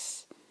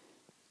vertex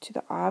to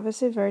the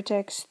opposite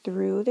vertex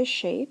through the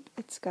shape.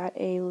 It's got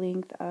a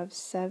length of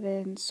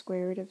 7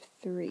 square root of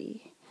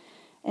 3.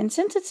 And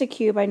since it's a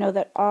cube, I know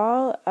that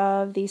all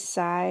of these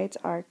sides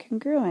are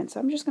congruent. So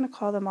I'm just going to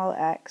call them all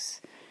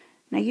x.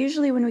 Now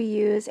usually when we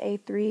use a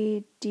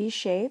 3D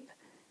shape,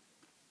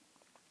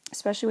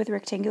 especially with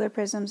rectangular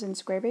prisms and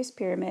square-based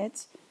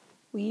pyramids,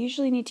 we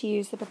usually need to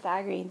use the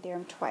Pythagorean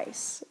theorem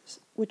twice,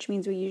 which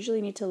means we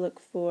usually need to look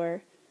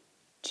for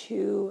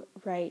two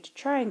right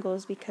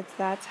triangles because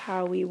that's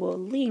how we will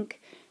link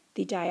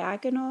the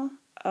diagonal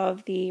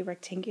of the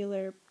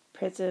rectangular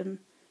prism,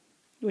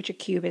 which a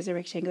cube is a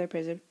rectangular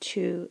prism,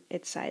 to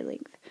its side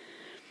length.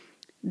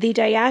 The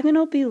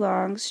diagonal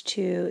belongs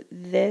to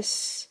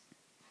this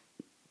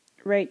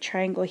right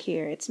triangle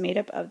here. It's made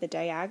up of the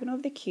diagonal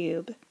of the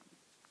cube,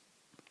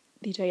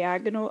 the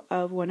diagonal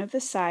of one of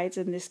the sides,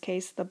 in this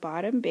case the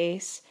bottom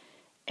base,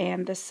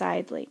 and the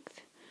side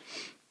length.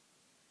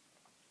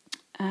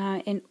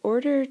 In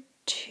order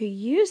to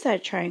use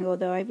that triangle,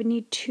 though, I would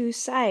need two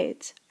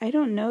sides. I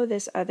don't know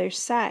this other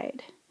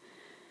side.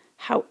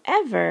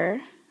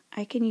 However,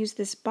 I can use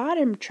this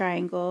bottom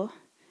triangle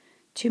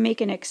to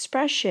make an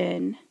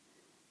expression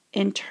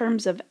in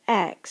terms of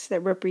x that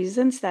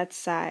represents that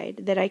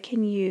side that I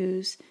can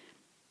use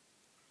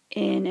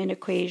in an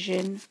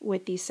equation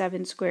with the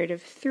 7 squared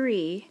of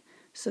 3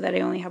 so that I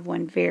only have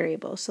one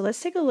variable. So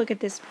let's take a look at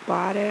this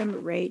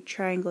bottom right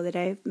triangle that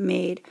I've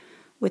made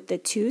with the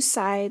two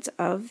sides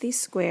of the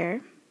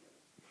square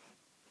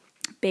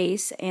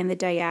base and the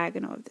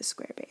diagonal of the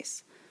square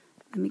base.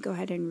 Let me go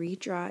ahead and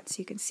redraw it so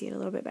you can see it a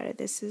little bit better.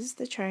 This is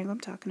the triangle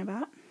I'm talking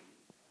about.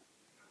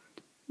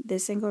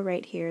 This angle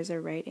right here is a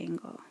right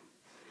angle.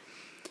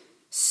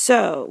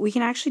 So we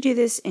can actually do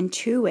this in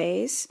two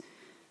ways.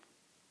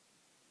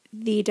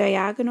 The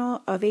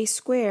diagonal of a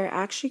square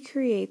actually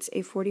creates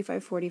a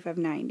 45, 45,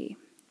 90.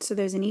 So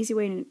there's an easy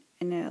way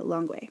and a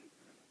long way.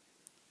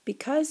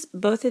 Because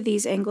both of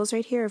these angles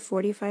right here are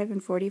 45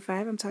 and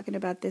 45, I'm talking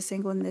about this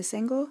angle and this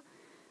angle,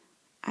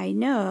 I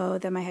know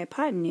that my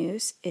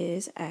hypotenuse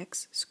is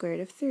x squared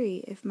of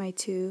 3 if my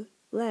two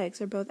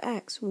legs are both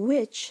x,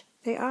 which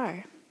they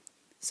are.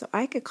 So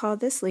I could call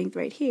this length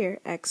right here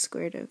x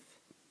squared of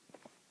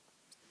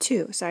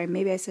 2. Sorry,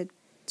 maybe I said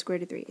square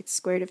root of 3. It's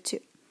square root of 2.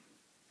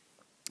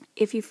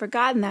 If you've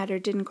forgotten that or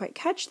didn't quite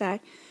catch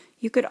that,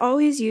 you could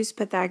always use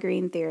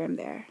Pythagorean theorem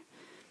there.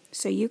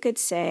 So you could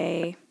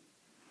say,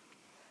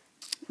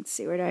 let's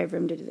see, where do I have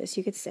room to do this?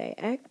 You could say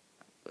x,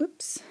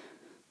 oops.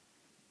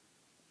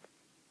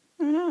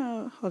 Oh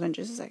no, hold on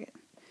just a second.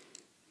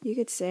 You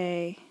could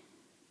say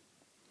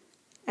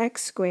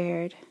x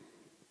squared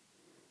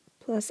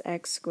plus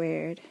x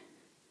squared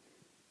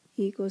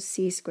equals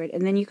c squared.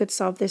 And then you could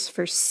solve this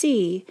for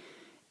c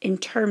in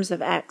terms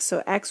of x.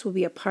 So x will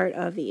be a part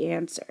of the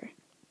answer.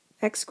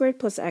 X squared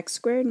plus x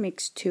squared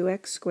makes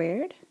 2x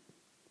squared.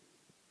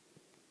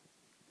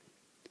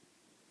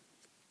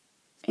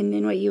 And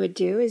then what you would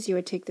do is you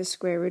would take the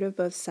square root of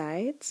both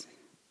sides.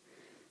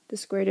 The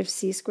square root of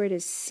c squared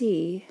is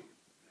c.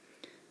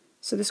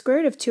 So the square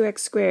root of 2x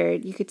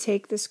squared, you could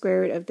take the square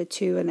root of the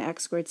 2 and the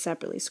x squared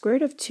separately. Square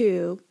root of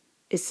 2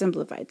 is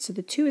simplified, so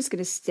the 2 is going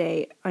to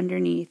stay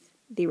underneath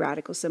the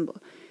radical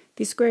symbol.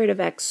 The square root of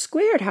x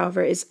squared,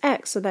 however, is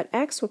x, so that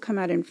x will come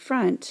out in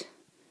front,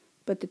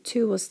 but the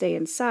 2 will stay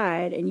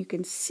inside, and you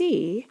can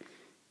see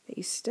that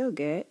you still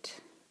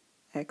get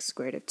x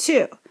squared of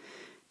 2.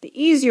 The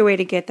easier way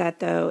to get that,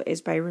 though,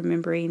 is by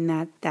remembering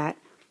that that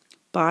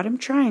bottom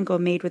triangle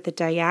made with the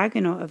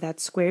diagonal of that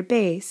square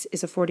base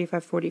is a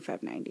 45,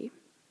 45, 90.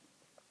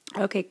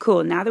 Okay,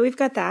 cool. Now that we've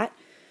got that,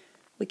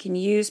 we can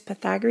use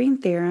Pythagorean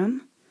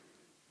theorem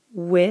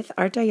with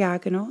our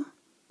diagonal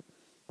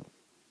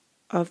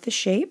of the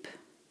shape.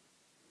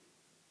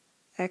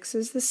 X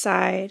is the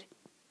side,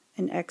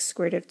 and x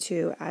squared of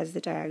 2 as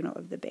the diagonal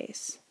of the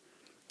base.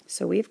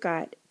 So we've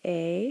got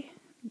A,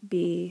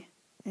 B,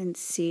 and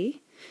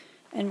C.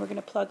 And we're going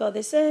to plug all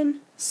this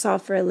in,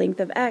 solve for a length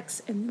of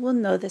x, and we'll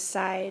know the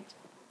side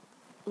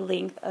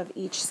length of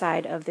each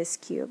side of this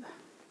cube.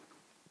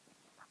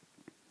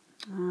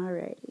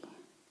 Alrighty.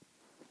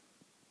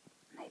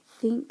 I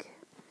think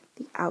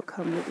the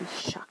outcome will be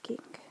shocking.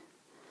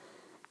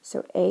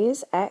 So A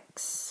is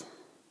x,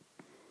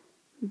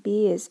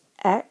 B is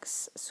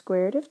x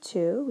squared of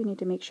 2. We need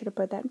to make sure to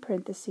put that in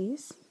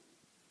parentheses.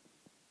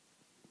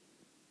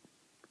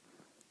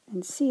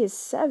 And C is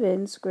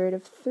 7 square root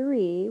of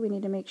 3. We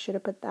need to make sure to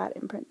put that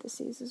in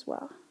parentheses as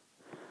well.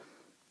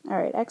 All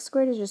right, x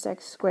squared is just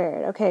x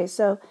squared. Okay,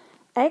 so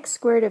x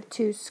squared of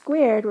 2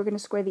 squared, we're going to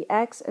square the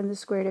x and the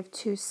square root of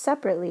 2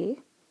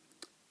 separately.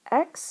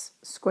 X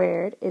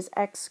squared is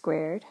x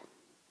squared.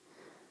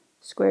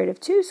 Square root of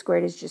 2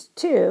 squared is just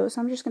 2,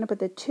 so I'm just going to put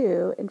the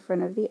 2 in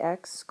front of the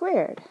x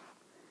squared.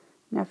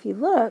 Now if you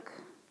look,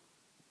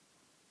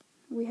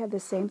 we have the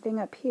same thing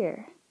up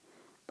here.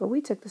 But we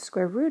took the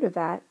square root of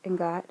that and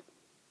got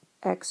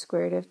x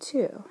squared of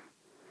 2.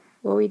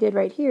 What we did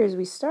right here is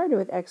we started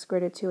with x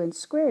squared of 2 and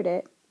squared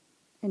it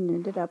and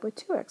ended up with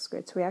 2x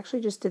squared. So we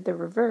actually just did the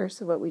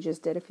reverse of what we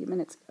just did a few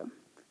minutes ago.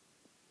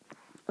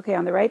 Okay,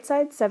 on the right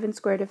side, 7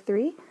 squared of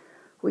 3.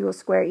 We will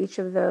square each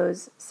of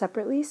those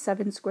separately.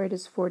 7 squared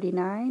is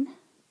 49.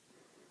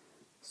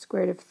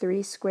 Square root of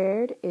 3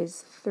 squared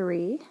is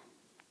 3.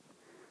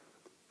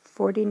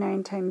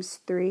 49 times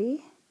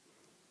 3,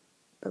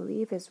 I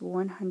believe, is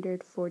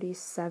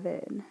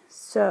 147.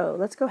 So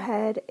let's go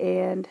ahead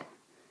and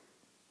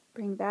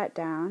bring that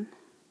down.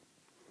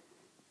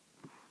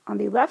 On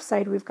the left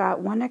side, we've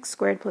got 1x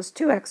squared plus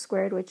 2x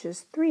squared, which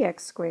is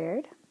 3x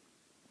squared.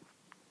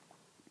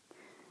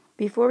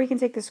 Before we can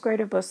take the square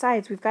root of both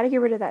sides, we've got to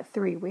get rid of that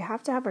 3. We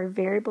have to have our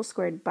variable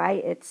squared by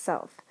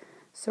itself.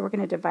 So we're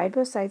going to divide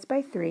both sides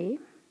by 3.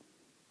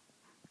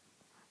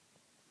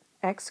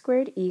 X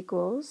squared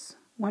equals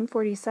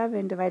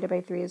 147 divided by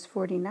 3 is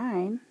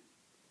 49,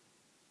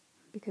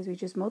 because we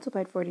just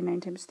multiplied 49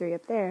 times 3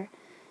 up there.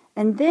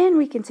 And then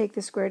we can take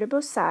the square root of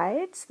both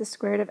sides. The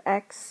square root of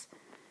x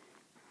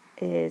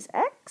is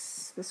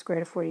x. The square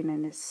root of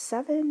 49 is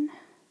 7.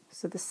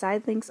 So the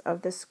side lengths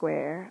of the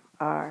square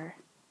are,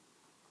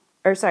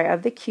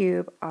 of the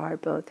cube are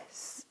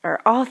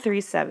all 3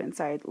 7.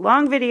 Sorry,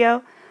 long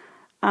video.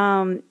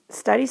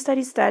 Study,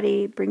 study,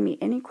 study. Bring me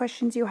any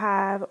questions you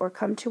have, or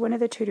come to one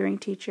of the tutoring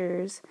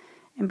teachers,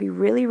 and be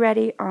really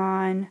ready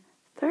on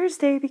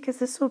Thursday, because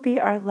this will be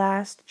our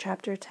last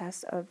chapter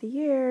test of the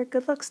year.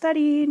 Good luck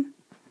studying.